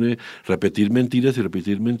 que son repetir mentiras y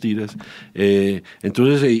repetir mentiras.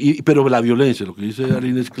 Entonces, pero la violencia, lo que dice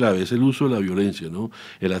Aline es clave, es el uso de la violencia, ¿no?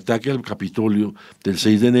 El ataque al Capitolio del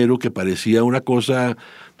 6 de enero, que parecía una cosa,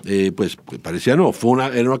 parecía no,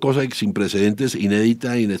 era una cosa sin precedentes,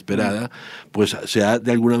 inédita, inesperada, pues se ha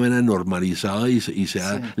de alguna manera normalizado y se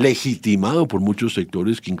ha legitimado por muchos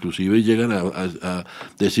sectores que inclusive llegan a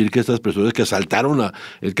decir que estas personas que asaltaron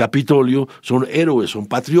el Capitolio son héroes,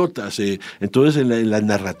 son patriotas. Entonces en las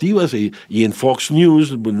narrativas y en Fox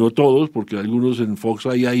News, no todos, porque algunos en Fox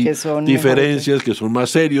hay diferencias que son más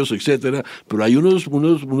serios, etcétera, pero hay unos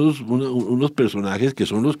personajes que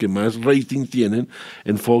son los que más rating tienen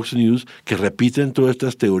en Fox News, que repiten todas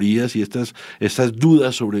estas teorías y estas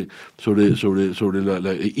dudas sobre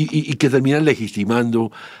y que terminan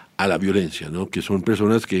legitimando a la violencia, ¿no? Que son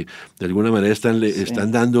personas que de alguna manera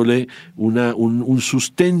están dándole un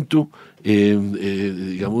sustento,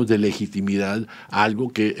 digamos, de legitimidad a algo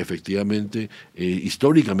que efectivamente,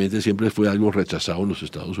 históricamente siempre fue algo rechazado en los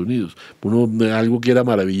Estados Unidos. Algo que era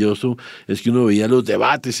maravilloso es que uno veía los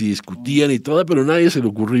debates y discutían y todo, pero nadie se le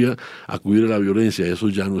ocurría acudir a la violencia. Eso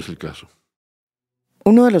ya no es el caso.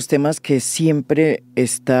 Uno de los temas que siempre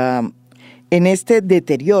está en este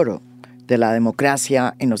deterioro de la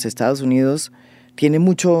democracia en los Estados Unidos tiene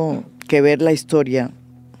mucho que ver la historia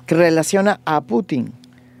que relaciona a Putin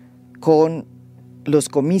con los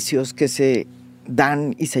comicios que se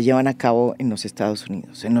dan y se llevan a cabo en los Estados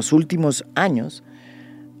Unidos. En los últimos años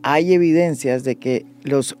hay evidencias de que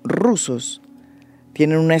los rusos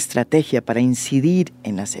tienen una estrategia para incidir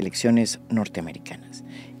en las elecciones norteamericanas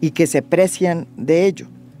y que se precian de ello.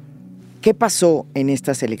 ¿Qué pasó en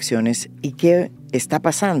estas elecciones y qué está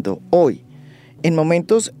pasando hoy, en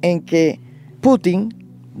momentos en que Putin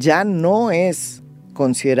ya no es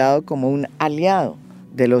considerado como un aliado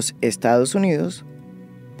de los Estados Unidos,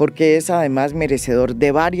 porque es además merecedor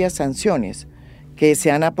de varias sanciones que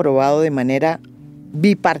se han aprobado de manera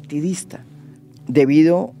bipartidista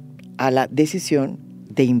debido a la decisión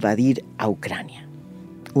de invadir a Ucrania,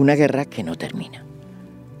 una guerra que no termina?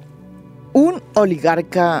 Un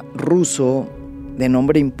oligarca ruso de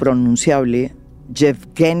nombre impronunciable,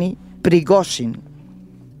 Yevgeny Prigozhin,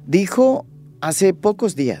 dijo hace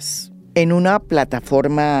pocos días en una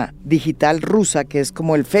plataforma digital rusa que es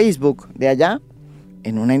como el Facebook de allá,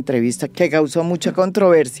 en una entrevista que causó mucha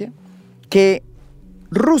controversia, que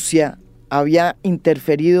Rusia había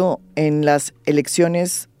interferido en las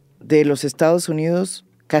elecciones de los Estados Unidos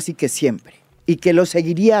casi que siempre y que lo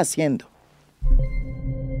seguiría haciendo.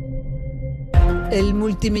 El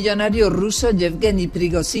multimillonario ruso Yevgeny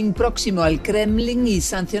Prigozhin, próximo al Kremlin y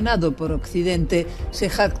sancionado por Occidente, se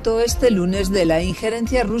jactó este lunes de la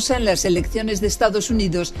injerencia rusa en las elecciones de Estados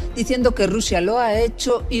Unidos, diciendo que Rusia lo ha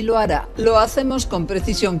hecho y lo hará. Lo hacemos con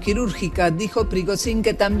precisión quirúrgica, dijo Prigozhin,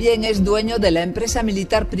 que también es dueño de la empresa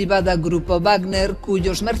militar privada Grupo Wagner,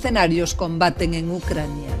 cuyos mercenarios combaten en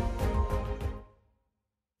Ucrania.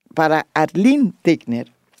 Para Arlene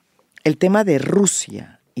Tigner, el tema de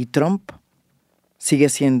Rusia y Trump sigue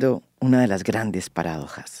siendo una de las grandes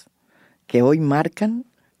paradojas que hoy marcan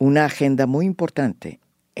una agenda muy importante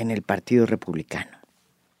en el Partido Republicano.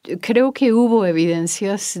 Creo que hubo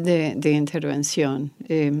evidencias de intervención,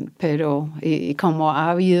 pero y como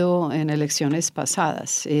ha habido en elecciones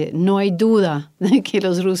pasadas, no hay duda de que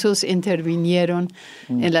los rusos intervinieron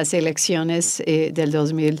en las elecciones del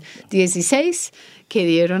 2016 que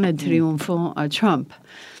dieron el triunfo a Trump.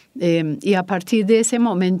 Y a partir de ese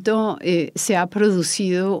momento se ha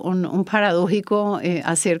producido un paradójico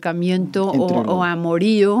acercamiento o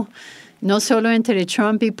amorío, no solo entre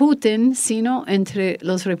Trump y Putin, sino entre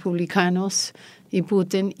los republicanos y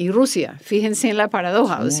Putin y Rusia. Fíjense en la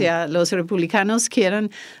paradoja, o sea, los republicanos que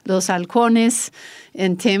eran los halcones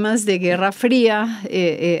en temas de Guerra Fría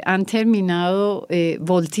han terminado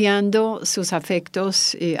volteando sus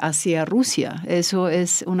afectos hacia Rusia. Eso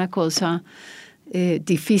es una cosa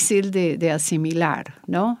difícil de asimilar,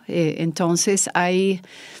 ¿no? Entonces hay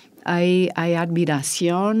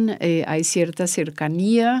admiración, hay cierta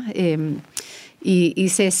cercanía y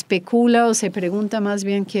se especula o se pregunta más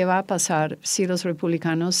bien qué va a pasar si los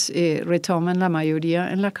republicanos retoman la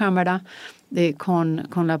mayoría en la Cámara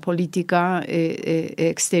con la política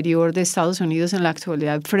exterior de Estados Unidos en la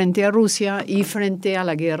actualidad frente a Rusia y frente a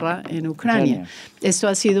la guerra en Ucrania. Esto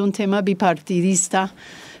ha sido un tema bipartidista,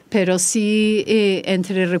 pero sí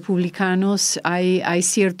entre republicanos hay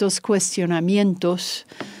ciertos cuestionamientos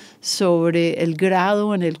sobre el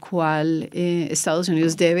grado en el cual Estados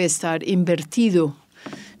Unidos debe estar invertido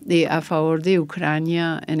a favor de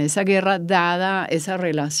Ucrania en esa guerra, dada esa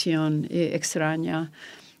relación extraña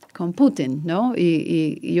con Putin, ¿no?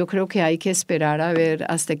 Y yo creo que hay que esperar a ver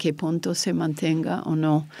hasta qué punto se mantenga o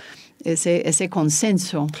no ese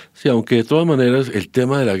consenso. Sí, aunque de todas maneras el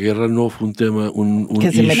tema de la guerra no fue un tema, un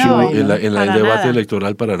issue en el debate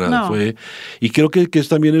electoral para nada. No. Y creo que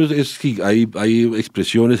también hay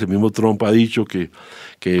expresiones, el mismo Trump ha dicho que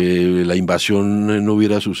la invasión no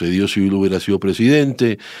hubiera sucedido si él hubiera sido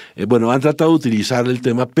presidente. Bueno, han tratado de utilizar el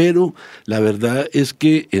tema, pero la verdad es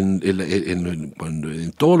que en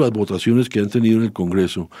todas las votaciones que han tenido en el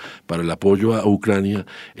Congreso para el apoyo a Ucrania,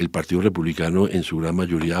 el Partido Republicano en su gran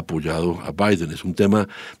mayoría ha apoyado a Biden. Es un tema,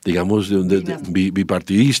 digamos,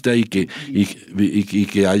 bipartidista y que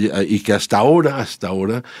hasta ahora,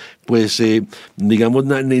 pues, digamos,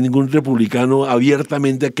 ningún republicano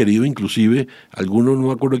abiertamente ha querido, inclusive, algunos, no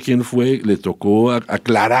me acuerdo quién fue, le tocó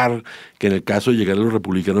aclarar que en el caso de llegar a los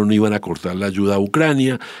republicanos no iban a cortar la ayuda a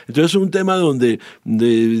Ucrania. Entonces es un tema donde,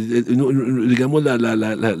 digamos,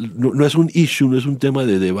 no es un issue, no es un tema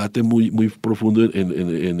de debate muy profundo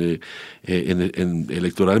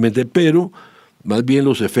electoralmente, pero más bien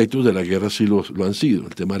los efectos de la guerra sí lo han sido.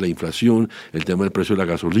 El tema de la inflación, el tema del precio de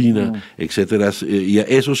la gasolina, etcétera. Y a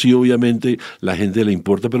eso sí, obviamente, la gente le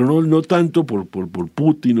importa, pero no tanto por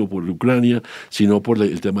Putin o por Ucrania, sino por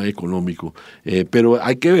el tema económico. Pero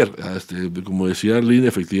hay que ver, como decía Arlene,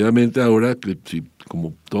 efectivamente ahora,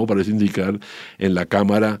 como todo parece indicar, en la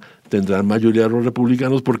Cámara tendrán mayoría los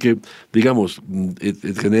republicanos porque, digamos,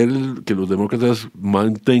 tener que los demócratas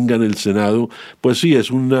mantengan el Senado, pues sí, es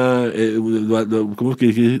 ¿cómo es que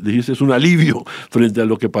dijiste? Es un alivio frente a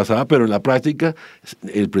lo que pasaba, pero en la práctica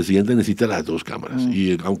el presidente necesita las dos cámaras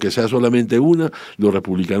y aunque sea solamente una, los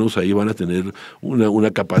republicanos ahí van a tener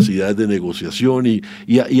una capacidad de negociación y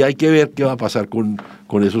hay que ver qué va a pasar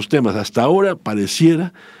con esos temas. Hasta ahora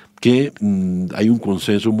pareciera que hay un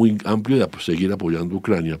consenso muy amplio de seguir apoyando a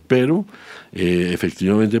Ucrania, pero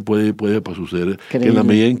efectivamente puede suceder que en la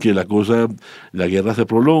medida en que la guerra se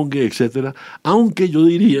prolongue, etcétera, aunque yo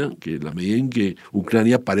diría que en la medida en que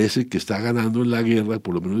Ucrania parece que está ganando en la guerra,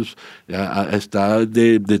 por lo menos está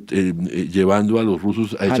llevando a los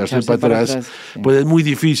rusos a echarse para atrás, sí. Pues es muy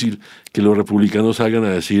difícil que los republicanos salgan a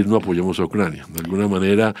decir no apoyamos a Ucrania. De alguna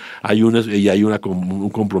manera hay un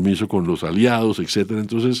compromiso con los aliados, etcétera.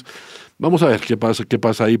 Entonces, vamos a ver qué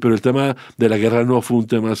pasa ahí, pero el tema de la guerra no fue un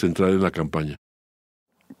tema central en la campaña.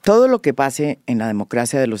 Todo lo que pase en la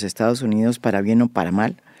democracia de los Estados Unidos, para bien o para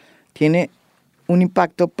mal, tiene un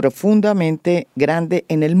impacto profundamente grande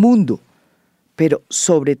en el mundo, pero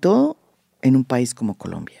sobre todo en un país como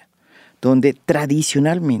Colombia, donde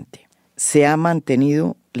tradicionalmente se ha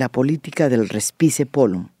mantenido la política del respice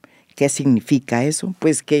polum. ¿Qué significa eso?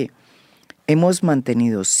 Pues que hemos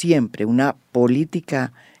mantenido siempre una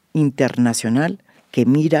política internacional que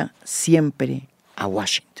mira siempre a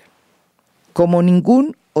Washington, como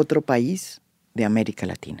ningún otro país de América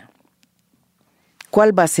Latina.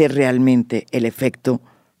 ¿Cuál va a ser realmente el efecto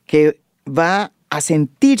que va a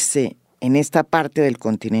sentirse en esta parte del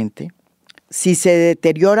continente si se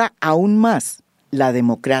deteriora aún más la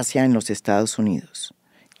democracia en los Estados Unidos?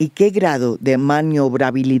 ¿Y qué grado de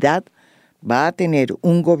maniobrabilidad va a tener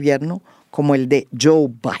un gobierno como el de Joe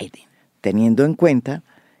Biden, teniendo en cuenta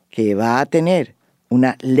que va a tener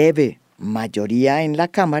una leve mayoría en la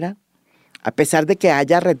Cámara, a pesar de que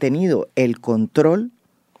haya retenido el control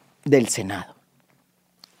del Senado?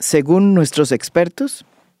 Según nuestros expertos,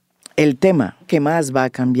 el tema que más va a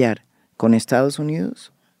cambiar con Estados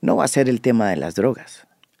Unidos no va a ser el tema de las drogas,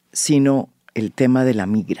 sino el tema de la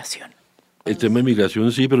migración. El tema de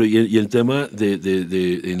migración sí, pero y el tema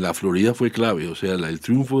en la Florida fue clave, o sea, el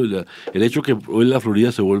triunfo, el hecho que hoy la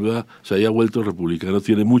Florida se haya vuelto republicano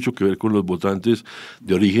tiene mucho que ver con los votantes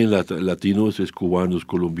de origen latinos, cubanos,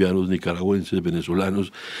 colombianos, nicaragüenses,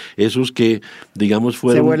 venezolanos, esos que, digamos,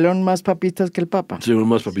 fueron... Se vuelven más papistas que el Papa. Se vuelven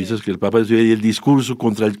más papistas que el Papa, y el discurso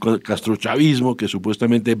contra el castrochavismo, que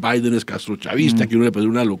supuestamente Biden es castrochavista, que uno le parece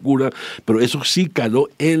una locura, pero eso sí caló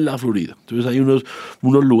en la Florida. Entonces hay unos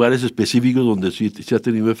lugares específicos donde sí ha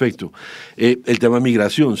tenido efecto. El tema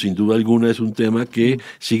migración, sin duda alguna, es un tema que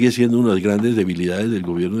sigue siendo una de las grandes debilidades del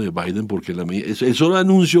gobierno de Biden, porque el solo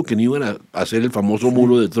anuncio que no iban a hacer el famoso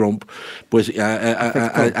muro de Trump, pues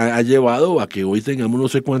ha llevado a que hoy tengamos no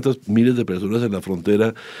sé cuántas miles de personas en la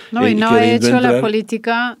frontera. No, y no ha hecho la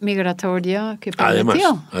política migratoria que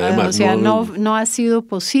prometió. Además, o sea, no ha sido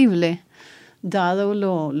posible, dado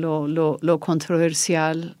lo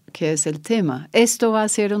controversial que es el tema. Esto va a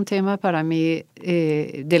ser un tema para mí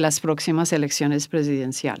de las próximas elecciones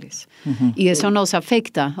presidenciales. Uh-huh. Y eso nos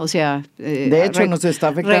afecta, o sea... de hecho, nos está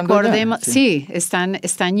afectando. Recordemos, sí,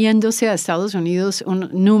 están yéndose a Estados Unidos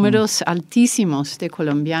números altísimos de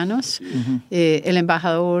colombianos. Uh-huh. El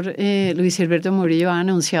embajador Luis Alberto Murillo ha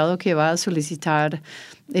anunciado que va a solicitar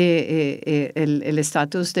el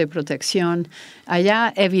estatus de protección.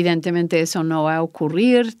 Allá, evidentemente, eso no va a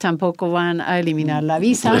ocurrir. Tampoco van a eliminar la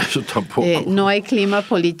visa. Eso tampoco. No hay clima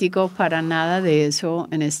político para nada de eso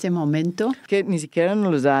en este momento. Que ni siquiera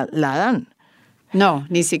nos la dan. No,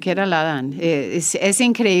 ni siquiera la dan. Es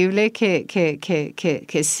increíble que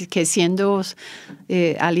siendo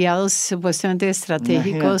aliados supuestamente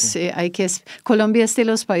estratégicos, Colombia es de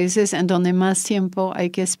los países en donde más tiempo hay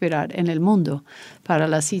que esperar en el mundo para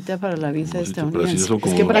la cita, para la visa estadounidense.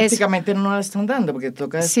 Es que prácticamente no la están dando, porque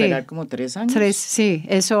toca esperar como 3 años. Sí,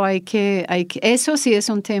 eso eso sí es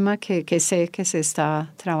un tema que sé que se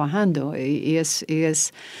está trabajando. Y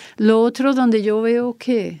es lo otro donde yo veo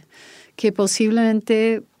que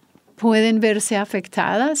posiblemente pueden verse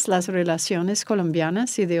afectadas las relaciones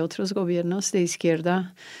colombianas y de otros gobiernos de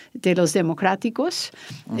izquierda, de los democráticos,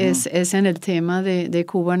 uh-huh. es en el tema de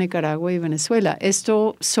Cuba, Nicaragua y Venezuela.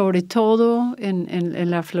 Esto sobre todo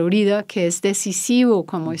en la Florida, que es decisivo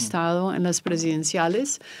como uh-huh. estado en las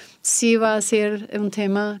presidenciales, sí va a ser un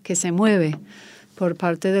tema que se mueve por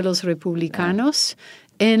parte de los republicanos.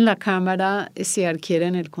 En la Cámara se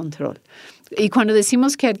adquieren el control. Y cuando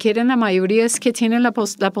decimos que adquieren la mayoría es que tienen la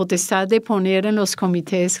potestad de poner en los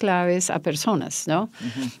comités claves a personas, ¿no?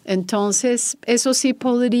 Uh-huh. Entonces, eso sí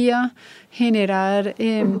podría generar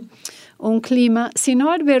un clima, si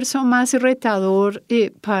no adverso, más retador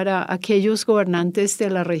para aquellos gobernantes de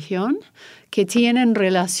la región que tienen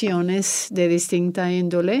relaciones de distinta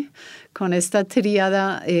índole con esta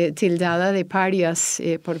tríada tildada de parias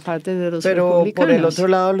por parte de los republicanos. Pero por el otro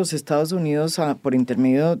lado, los Estados Unidos, por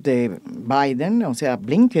intermedio de Biden, o sea,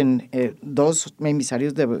 Blinken, 2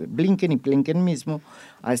 emisarios de Blinken y Blinken mismo,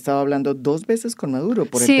 ha estado hablando 2 veces con Maduro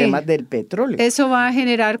por el tema del petróleo. Eso va a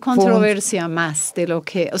generar controversia más de lo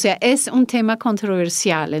que... O sea, es un tema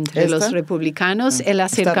controversial entre los republicanos, el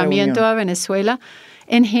acercamiento a Venezuela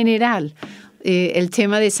en general. El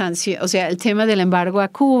tema de sanción, o sea, el tema del embargo a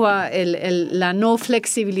Cuba, la no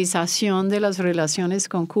flexibilización de las relaciones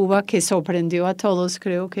con Cuba que sorprendió a todos,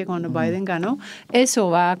 creo que cuando Biden ganó,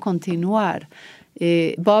 eso va a continuar.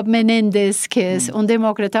 Bob Menéndez, que es un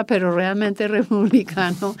demócrata pero realmente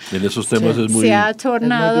republicano, en esos temas se ha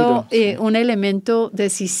tornado un elemento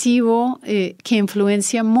decisivo que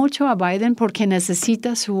influencia mucho a Biden porque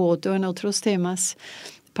necesita su voto en otros temas.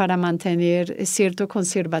 para mantener cierto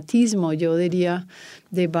conservatismo, yo diría,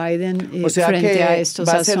 de Biden o sea frente que a estos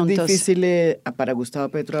va a ser asuntos. difícil para Gustavo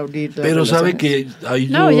Petro abrir las Pero sabe relaciones. que ahí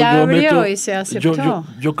No, ya abrió meto, y se aceptó.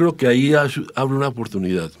 yo creo que ahí abre una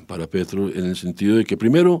oportunidad para Petro en el sentido de que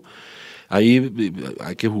primero ahí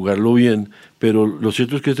hay que jugarlo bien, pero lo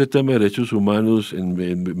cierto es que este tema de derechos humanos en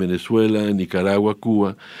Venezuela, en Nicaragua,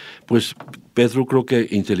 Cuba, pues Petro creo que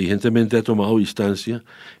inteligentemente ha tomado distancia,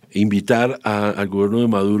 invitar al gobierno de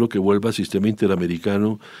Maduro que vuelva al sistema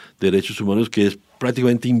interamericano de derechos humanos, que es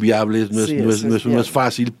prácticamente inviable, no es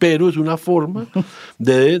fácil, pero es una forma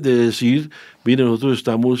de decir, mire, nosotros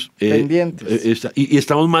estamos pendientes. Y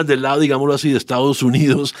estamos más del lado, digámoslo así, de Estados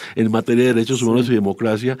Unidos en materia de derechos humanos y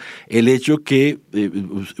democracia. El hecho que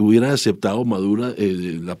hubieran aceptado Maduro,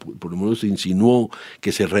 por lo menos se insinuó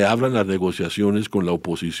que se reabran las negociaciones con la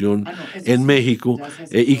oposición en México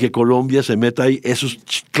y que Colombia se meta ahí, eso es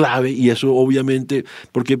clave y eso obviamente,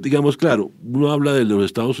 porque digamos, claro, uno habla de los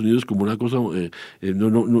Estados Unidos como una cosa,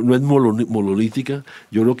 no es monolítica.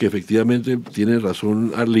 Yo creo que efectivamente tiene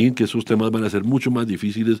razón Arlene, que esos temas van a ser mucho más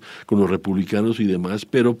difíciles con los republicanos y demás,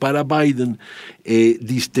 pero para Biden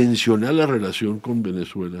distensionar la relación con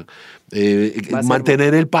Venezuela,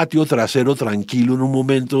 mantener el patio trasero tranquilo en un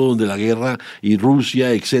momento donde la guerra y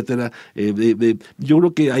Rusia, etcétera, yo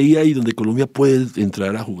creo que ahí donde Colombia puede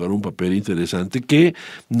entrar a jugar un papel interesante que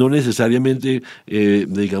no necesariamente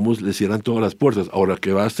digamos le cierran todas las puertas. Ahora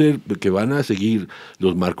que van a seguir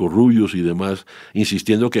los Marcos Rubios y demás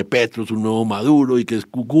insistiendo que Petro es un nuevo Maduro y que es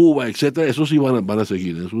Cuba, etcétera, eso sí van a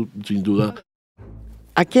seguir, eso sin duda.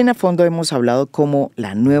 Aquí en A Fondo hemos hablado cómo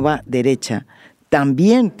la nueva derecha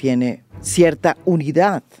también tiene cierta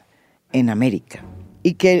unidad en América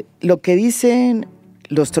y que lo que dicen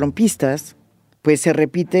los trumpistas pues se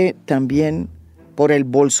repite también por el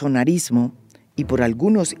bolsonarismo y por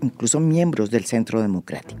algunos incluso miembros del Centro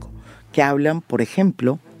Democrático que hablan, por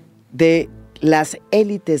ejemplo, de las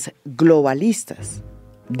élites globalistas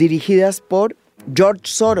dirigidas por George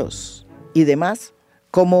Soros y demás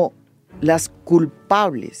como las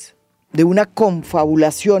culpables de una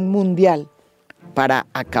confabulación mundial para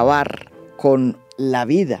acabar con la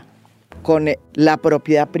vida, con la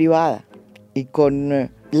propiedad privada y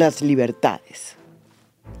con las libertades.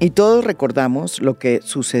 Y todos recordamos lo que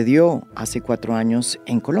sucedió hace 4 años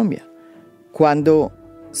en Colombia, cuando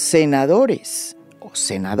senadores o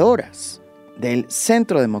senadoras del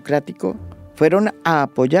Centro Democrático fueron a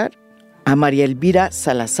apoyar a María Elvira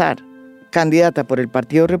Salazar, candidata por el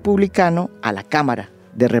Partido Republicano a la Cámara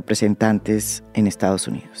de Representantes en Estados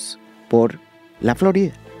Unidos, por la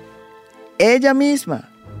Florida. Ella misma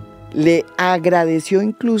le agradeció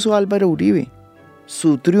incluso a Álvaro Uribe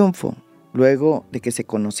su triunfo luego de que se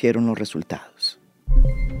conocieron los resultados.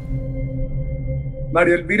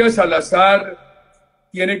 María Elvira Salazar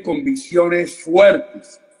tiene convicciones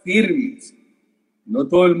fuertes, firmes. No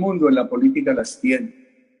todo el mundo en la política las tiene.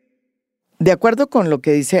 De acuerdo con lo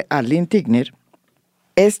que dice Arlene Tigner,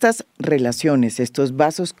 estas relaciones, estos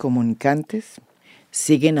vasos comunicantes,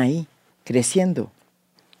 siguen ahí, creciendo.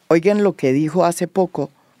 Oigan lo que dijo hace poco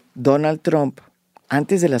Donald Trump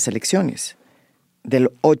antes de las elecciones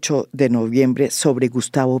del 8 de noviembre sobre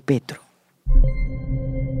Gustavo Petro.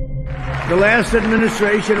 The last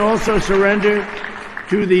administration also surrendered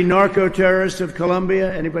to the narco-terrorists of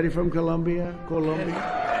Colombia. Anybody from Colombia?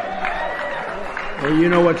 Well, you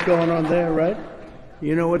know what's going on there, right?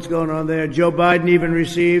 You know what's going on there. Joe Biden even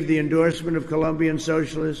received the endorsement of Colombian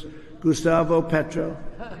socialist Gustavo Petro.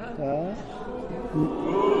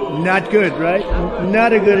 Not good, right?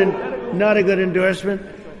 Not a good endorsement.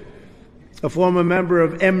 A former member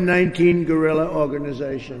of M19 guerrilla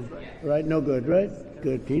organization, right? No good, right?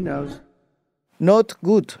 Good, he knows. Not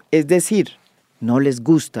good, es decir, no les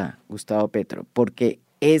gusta Gustavo Petro porque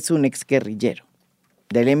es un exguerrillero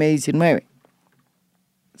del M-19.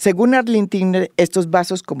 Según Arlene Tigner, estos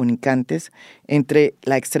vasos comunicantes entre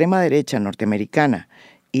la extrema derecha norteamericana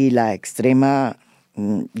y la extrema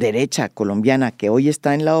derecha colombiana que hoy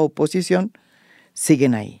está en la oposición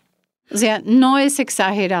siguen ahí. O sea, no es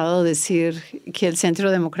exagerado decir que el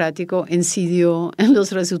Centro Democrático incidió en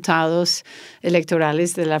los resultados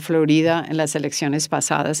electorales de la Florida en las elecciones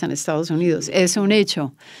pasadas en Estados Unidos. Es un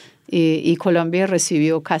hecho. Y Colombia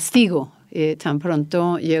recibió castigo tan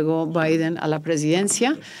pronto llegó Biden a la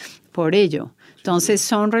presidencia por ello. Entonces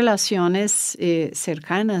son relaciones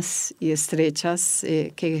cercanas y estrechas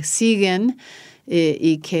que siguen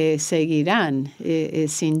y que seguirán,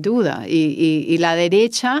 sin duda. Y la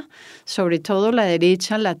derecha, sobre todo la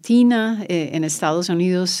derecha latina en Estados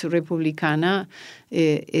Unidos, republicana,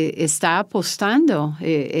 está apostando,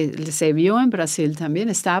 se vio en Brasil también,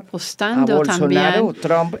 está apostando a Bolsonaro, también.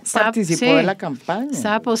 Trump participó de la campaña.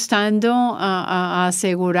 Está apostando a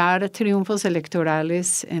asegurar triunfos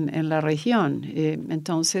electorales en la región.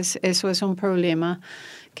 Entonces, eso es un problema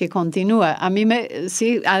que continúa. A mí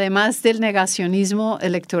sí, además del negacionismo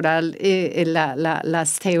electoral,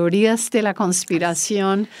 las teorías de la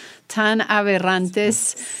conspiración tan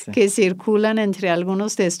aberrantes que circulan entre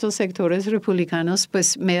algunos de estos sectores republicanos,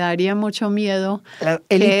 pues me daría mucho miedo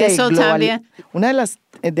que eso también. Una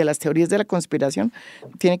de las teorías de la conspiración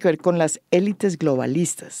tiene que ver con las élites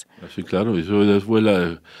globalistas. Sí, claro, eso fue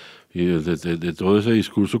de todo ese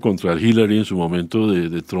discurso contra Hillary en su momento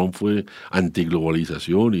de Trump fue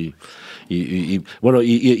antiglobalización y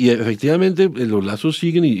efectivamente los lazos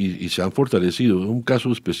siguen y se han fortalecido. Un caso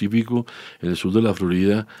específico en el sur de la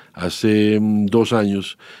Florida hace 2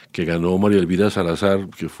 años que ganó María Elvira Salazar,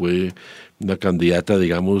 que fue una candidata,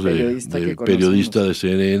 digamos, periodista de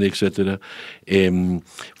CNN, etcétera,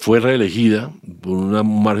 fue reelegida por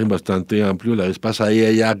un margen bastante amplio. La vez pasada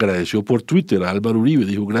ella agradeció por Twitter a Álvaro Uribe,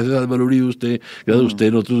 dijo, gracias Álvaro Uribe, gracias a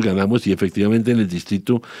usted nosotros ganamos, y efectivamente en el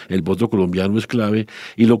distrito el voto colombiano es clave.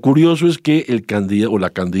 Y lo curioso es que el candidato o la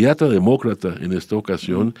candidata demócrata en esta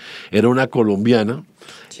ocasión era una colombiana,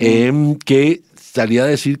 que salía a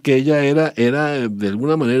decir que ella era de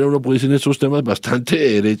alguna manera, uno puede decir en estos temas, bastante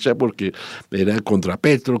de derecha, porque era contra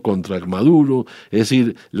Petro, contra Maduro, es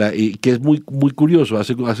decir, y que es muy, muy curioso.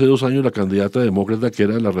 Hace 2 años la candidata demócrata, que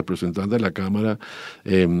era la representante de la Cámara,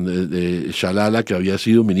 Shalala, que había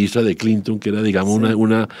sido ministra de Clinton, que era, digamos,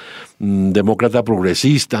 una demócrata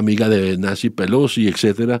progresista, amiga de Nancy Pelosi,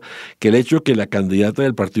 etcétera, que el hecho de que la candidata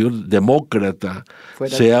del Partido Demócrata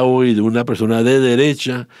sea hoy de una persona de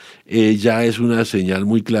derecha, ya es una señal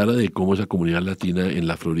muy clara de cómo esa comunidad latina en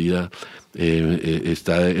la Florida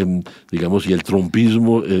está, digamos, y el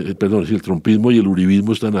trumpismo, el trumpismo y el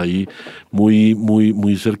uribismo están ahí muy, muy,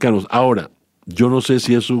 muy cercanos. Ahora, yo no sé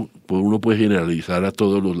si eso uno puede generalizar a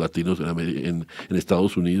todos los latinos en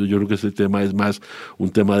Estados Unidos. Yo creo que ese tema es más un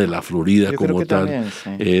tema de la Florida como tal. También,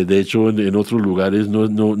 sí. De hecho, en otros lugares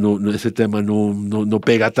ese tema no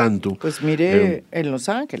pega tanto. Pues mire, en Los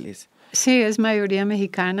Ángeles. Sí, es mayoría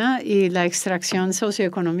mexicana y la extracción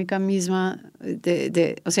socioeconómica misma,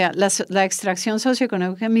 la extracción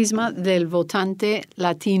socioeconómica misma del votante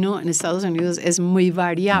latino en Estados Unidos es muy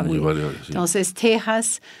variable. Muy variable, sí. Entonces,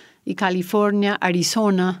 Texas y California,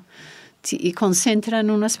 Arizona, y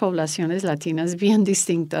concentran unas poblaciones latinas bien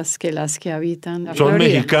distintas que las que habitan la Florida. Son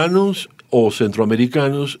mexicanos o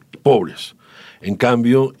centroamericanos pobres. En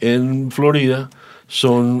cambio, en Florida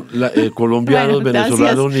son colombianos,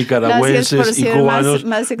 venezolanos, nicaragüenses y cubanos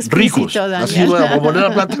más ricos. Así, para poner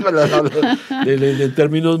la plata en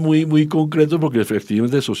términos muy, muy concretos, porque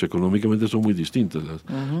efectivamente socioeconómicamente son muy distintas.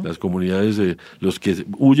 Las comunidades de los que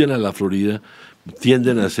huyen a la Florida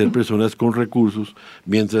tienden a ser personas con recursos,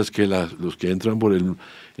 mientras que los que entran por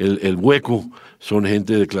el hueco son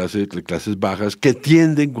gente de clases bajas que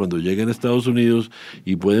tienden, cuando llegan a Estados Unidos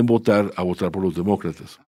y pueden votar por los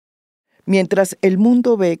demócratas. Mientras el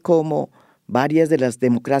mundo ve cómo varias de las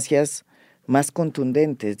democracias más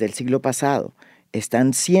contundentes del siglo pasado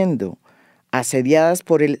están siendo asediadas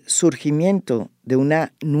por el surgimiento de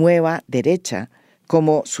una nueva derecha,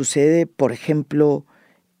 como sucede, por ejemplo,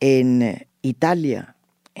 en Italia,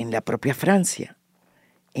 en la propia Francia,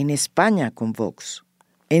 en España con Vox,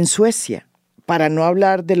 en Suecia, para no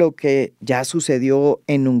hablar de lo que ya sucedió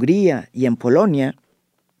en Hungría y en Polonia,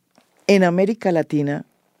 en América Latina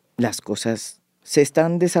las cosas se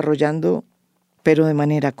están desarrollando, pero de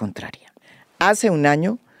manera contraria. Hace un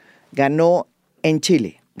año ganó en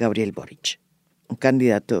Chile Gabriel Boric, un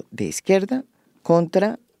candidato de izquierda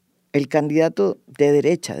contra el candidato de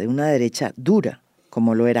derecha, de una derecha dura,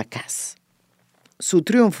 como lo era Kast. Su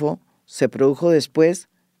triunfo se produjo después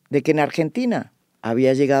de que en Argentina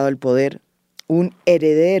había llegado al poder un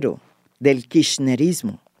heredero del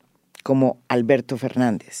kirchnerismo, como Alberto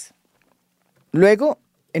Fernández. Luego,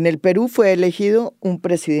 en el Perú fue elegido un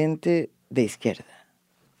presidente de izquierda,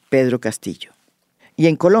 Pedro Castillo. Y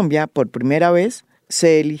en Colombia, por primera vez,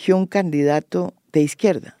 se eligió un candidato de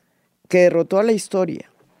izquierda, que derrotó a la historia,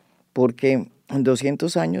 porque en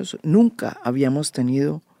 200 años nunca habíamos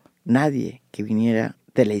tenido nadie que viniera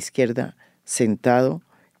de la izquierda sentado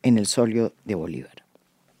en el solio de Bolívar.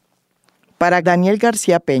 Para Daniel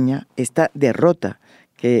García Peña, esta derrota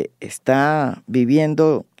que está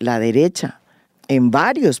viviendo la derecha en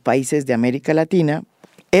varios países de América Latina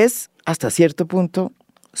es hasta cierto punto,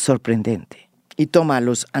 sorprendente y toma a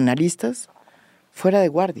los analistas fuera de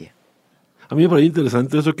guardia. A mí me parece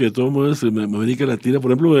interesante eso que de todos modos en América Latina,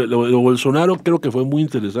 por ejemplo, lo Bolsonaro creo que fue muy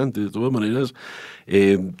interesante. De todas maneras,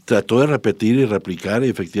 trató de repetir y replicar y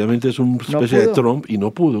efectivamente es una especie de Trump y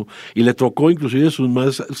no pudo. Y le tocó, inclusive sus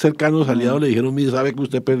más cercanos aliados le dijeron, mire, sabe que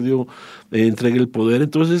usted perdió, entregue el poder.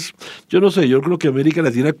 Entonces, yo no sé, yo creo que América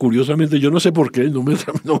Latina, curiosamente, yo no sé por qué, no me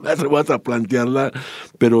atrevo a plantearla,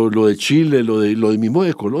 pero lo de Chile, lo de mismo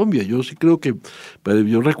de Colombia, yo sí creo que,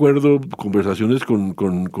 yo recuerdo conversaciones con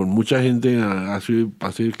mucha gente hace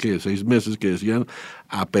que 6 meses que decían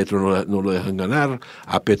a Petro no lo dejan ganar,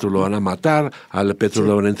 a Petro lo van a matar, a Petro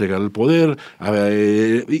le van a entregar el poder,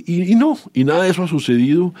 y nada de eso ha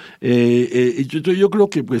sucedido. Yo creo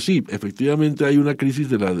que pues sí, efectivamente hay una crisis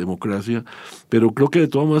de la democracia, pero creo que de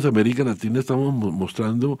todas maneras América Latina estamos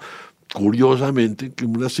mostrando curiosamente que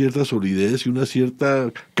una cierta solidez y una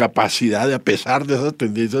cierta capacidad de, a pesar de esas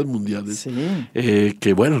tendencias mundiales,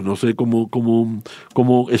 que bueno, no sé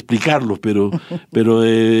cómo explicarlo, pero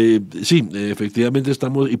sí, efectivamente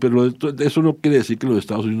estamos, pero eso no quiere decir que los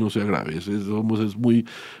Estados Unidos no sea grave, es muy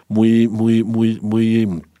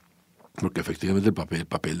porque efectivamente el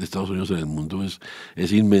papel de Estados Unidos en el mundo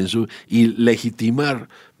es inmenso, y legitimar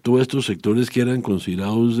todos estos sectores que eran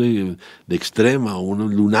considerados de extrema, o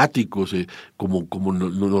unos lunáticos, como lo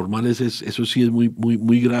normal eso sí es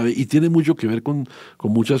muy grave, y tiene mucho que ver con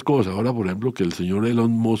muchas cosas. Ahora, por ejemplo, que el señor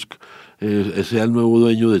Elon Musk sea el nuevo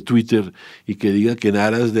dueño de Twitter y que diga que en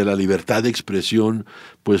aras de la libertad de expresión,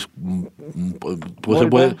 pues se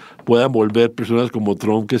puedan volver personas como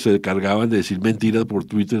Trump que se cargaban de decir mentiras por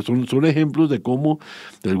Twitter. Son ejemplos de cómo,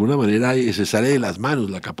 de alguna manera, se sale de las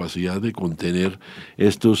manos la capacidad de contener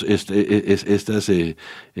estos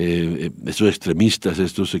extremistas,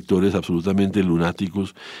 estos sectores absolutamente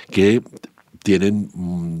lunáticos que tienen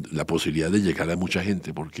la posibilidad de llegar a mucha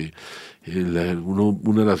gente, porque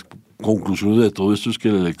una de las conclusiones de todo esto es que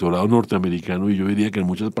el electorado norteamericano, y yo diría que en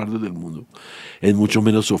muchas partes del mundo, es mucho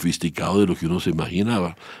menos sofisticado de lo que uno se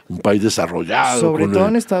imaginaba. Un país desarrollado. Sobre todo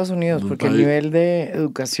en Estados Unidos, porque el nivel de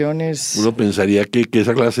educación es... Uno pensaría que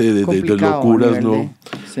esa clase de locuras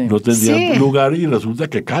no tendrían lugar, y resulta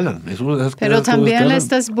que calan. Pero también calan.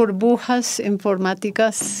 Estas burbujas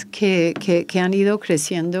informáticas que han ido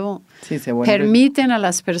creciendo permiten a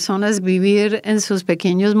las personas vivir en sus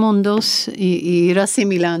pequeños mundos y ir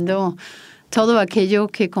asimilando todo aquello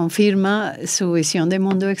que confirma su visión de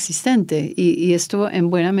mundo existente. Y esto en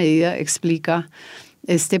buena medida explica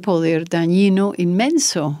este poder dañino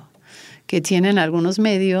inmenso que tienen algunos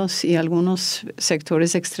medios y algunos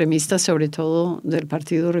sectores extremistas, sobre todo del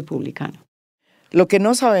Partido Republicano. Lo que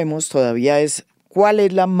no sabemos todavía es cuál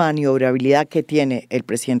es la maniobrabilidad que tiene el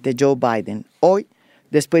presidente Joe Biden hoy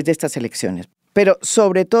después de estas elecciones. Pero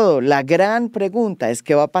sobre todo, la gran pregunta es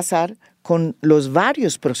qué va a pasar con los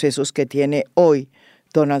varios procesos que tiene hoy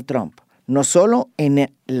Donald Trump, no solo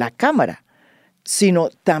en la Cámara, sino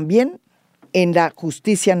también en la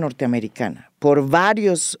justicia norteamericana, por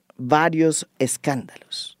varios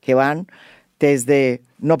escándalos que van desde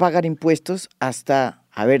no pagar impuestos hasta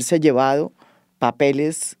haberse llevado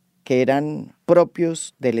papeles que eran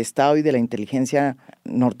propios del Estado y de la inteligencia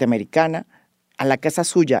norteamericana a la casa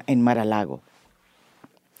suya en Mar-a-Lago.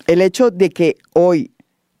 El hecho de que hoy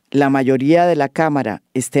la mayoría de la Cámara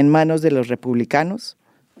esté en manos de los republicanos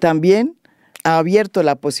también ha abierto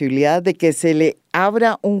la posibilidad de que se le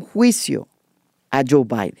abra un juicio a Joe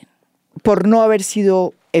Biden por no haber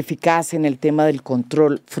sido eficaz en el tema del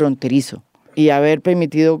control fronterizo y haber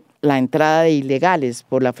permitido la entrada de ilegales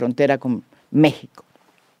por la frontera con México.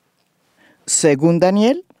 Según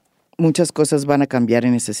Daniel, muchas cosas van a cambiar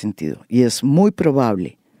en ese sentido y es muy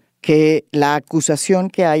probable que la acusación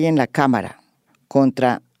que hay en la Cámara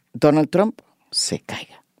contra Donald Trump se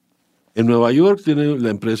caiga. En Nueva York la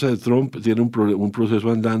empresa de Trump tiene un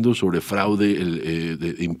proceso andando sobre fraude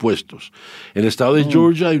de impuestos. En el estado de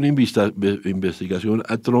Georgia hay una investigación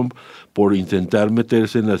a Trump por intentar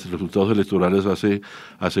meterse en los resultados electorales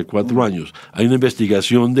hace 4 años. Hay una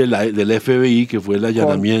investigación del FBI, que fue el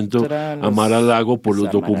allanamiento a Mar-a-Lago por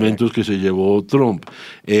los documentos que se llevó Trump.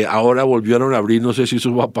 Ahora volvieron a abrir, no sé si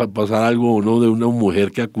eso va a pasar algo o no, de una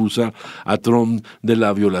mujer que acusa a Trump de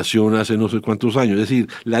la violación hace no sé cuántos años. Es decir,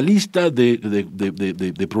 la lista lista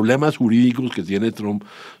de problemas jurídicos que tiene Trump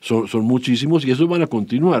son muchísimos y esos van a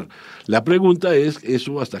continuar. La pregunta es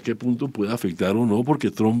eso hasta qué punto puede afectar o no,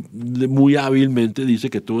 porque Trump muy hábilmente dice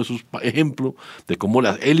que todo eso es ejemplo de cómo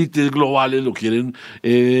las élites globales lo quieren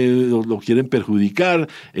perjudicar,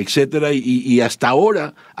 etcétera, y hasta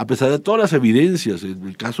ahora, a pesar de todas las evidencias,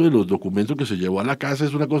 el caso de los documentos que se llevó a la casa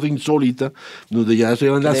es una cosa insólita, donde ya se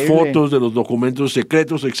ven las fotos de los documentos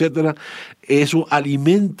secretos, etcétera. Eso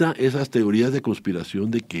alimenta esas teorías de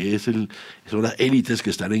conspiración de que son las élites que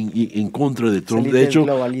están en contra de Trump. De hecho,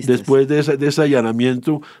 después de ese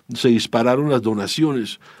allanamiento se dispararon las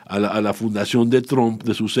donaciones a la fundación de Trump,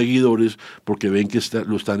 de sus seguidores, porque ven que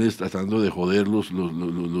lo están tratando de joder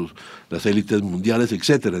las élites mundiales,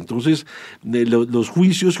 etcétera. Entonces, los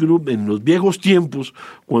juicios que en los viejos tiempos,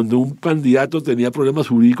 cuando un candidato tenía problemas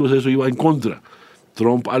jurídicos, eso iba en contra.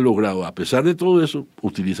 Trump ha logrado, a pesar de todo eso,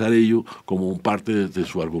 utilizar ello como un parte de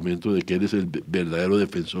su argumento de que él es el verdadero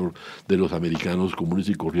defensor de los americanos comunes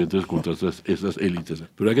y corrientes contra estas élites.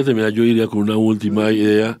 Pero hay que terminar, yo iría con una última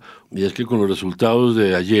idea, y es que con los resultados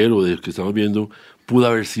de ayer o de que estamos viendo, pudo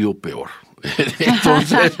haber sido peor.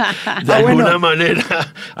 Entonces, de alguna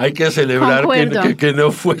manera, hay que celebrar que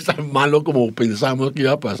no fue tan malo como pensamos que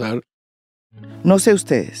iba a pasar. No sé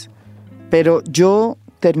ustedes, pero yo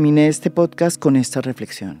terminé este podcast con esta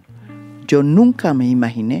reflexión. Yo nunca me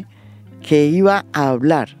imaginé que iba a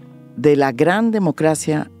hablar de la gran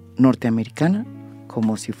democracia norteamericana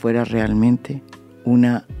como si fuera realmente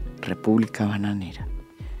una república bananera.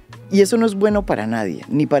 Y eso no es bueno para nadie,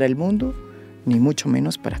 ni para el mundo, ni mucho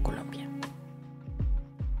menos para Colombia.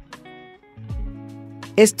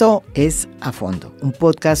 Esto es A Fondo, un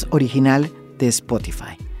podcast original de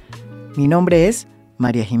Spotify. Mi nombre es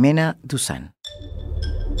María Jimena Duzán.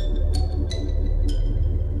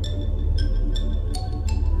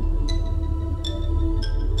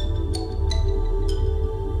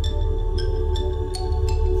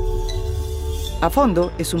 A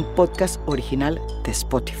Fondo es un podcast original de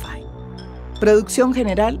Spotify. Producción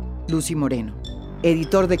general, Lucy Moreno.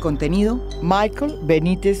 Editor de contenido, Michael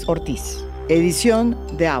Benítez Ortiz. Edición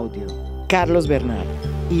de audio, Carlos Bernal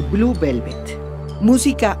y Blue Velvet.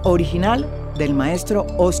 Música original del maestro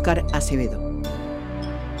Óscar Acevedo.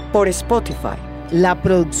 Por Spotify, la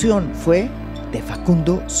producción fue de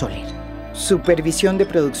Facundo Soler. Supervisión de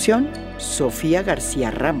producción, Sofía García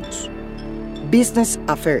Ramos. Business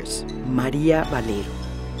Affairs, María Valero.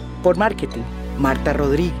 Por marketing, Marta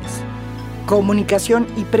Rodríguez. Comunicación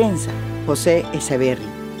y prensa, José Echeverri.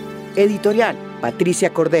 Editorial,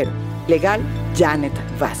 Patricia Cordero. Legal, Janet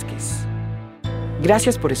Vázquez.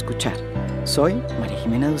 Gracias por escuchar. Soy María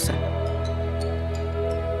Jimena Duzán.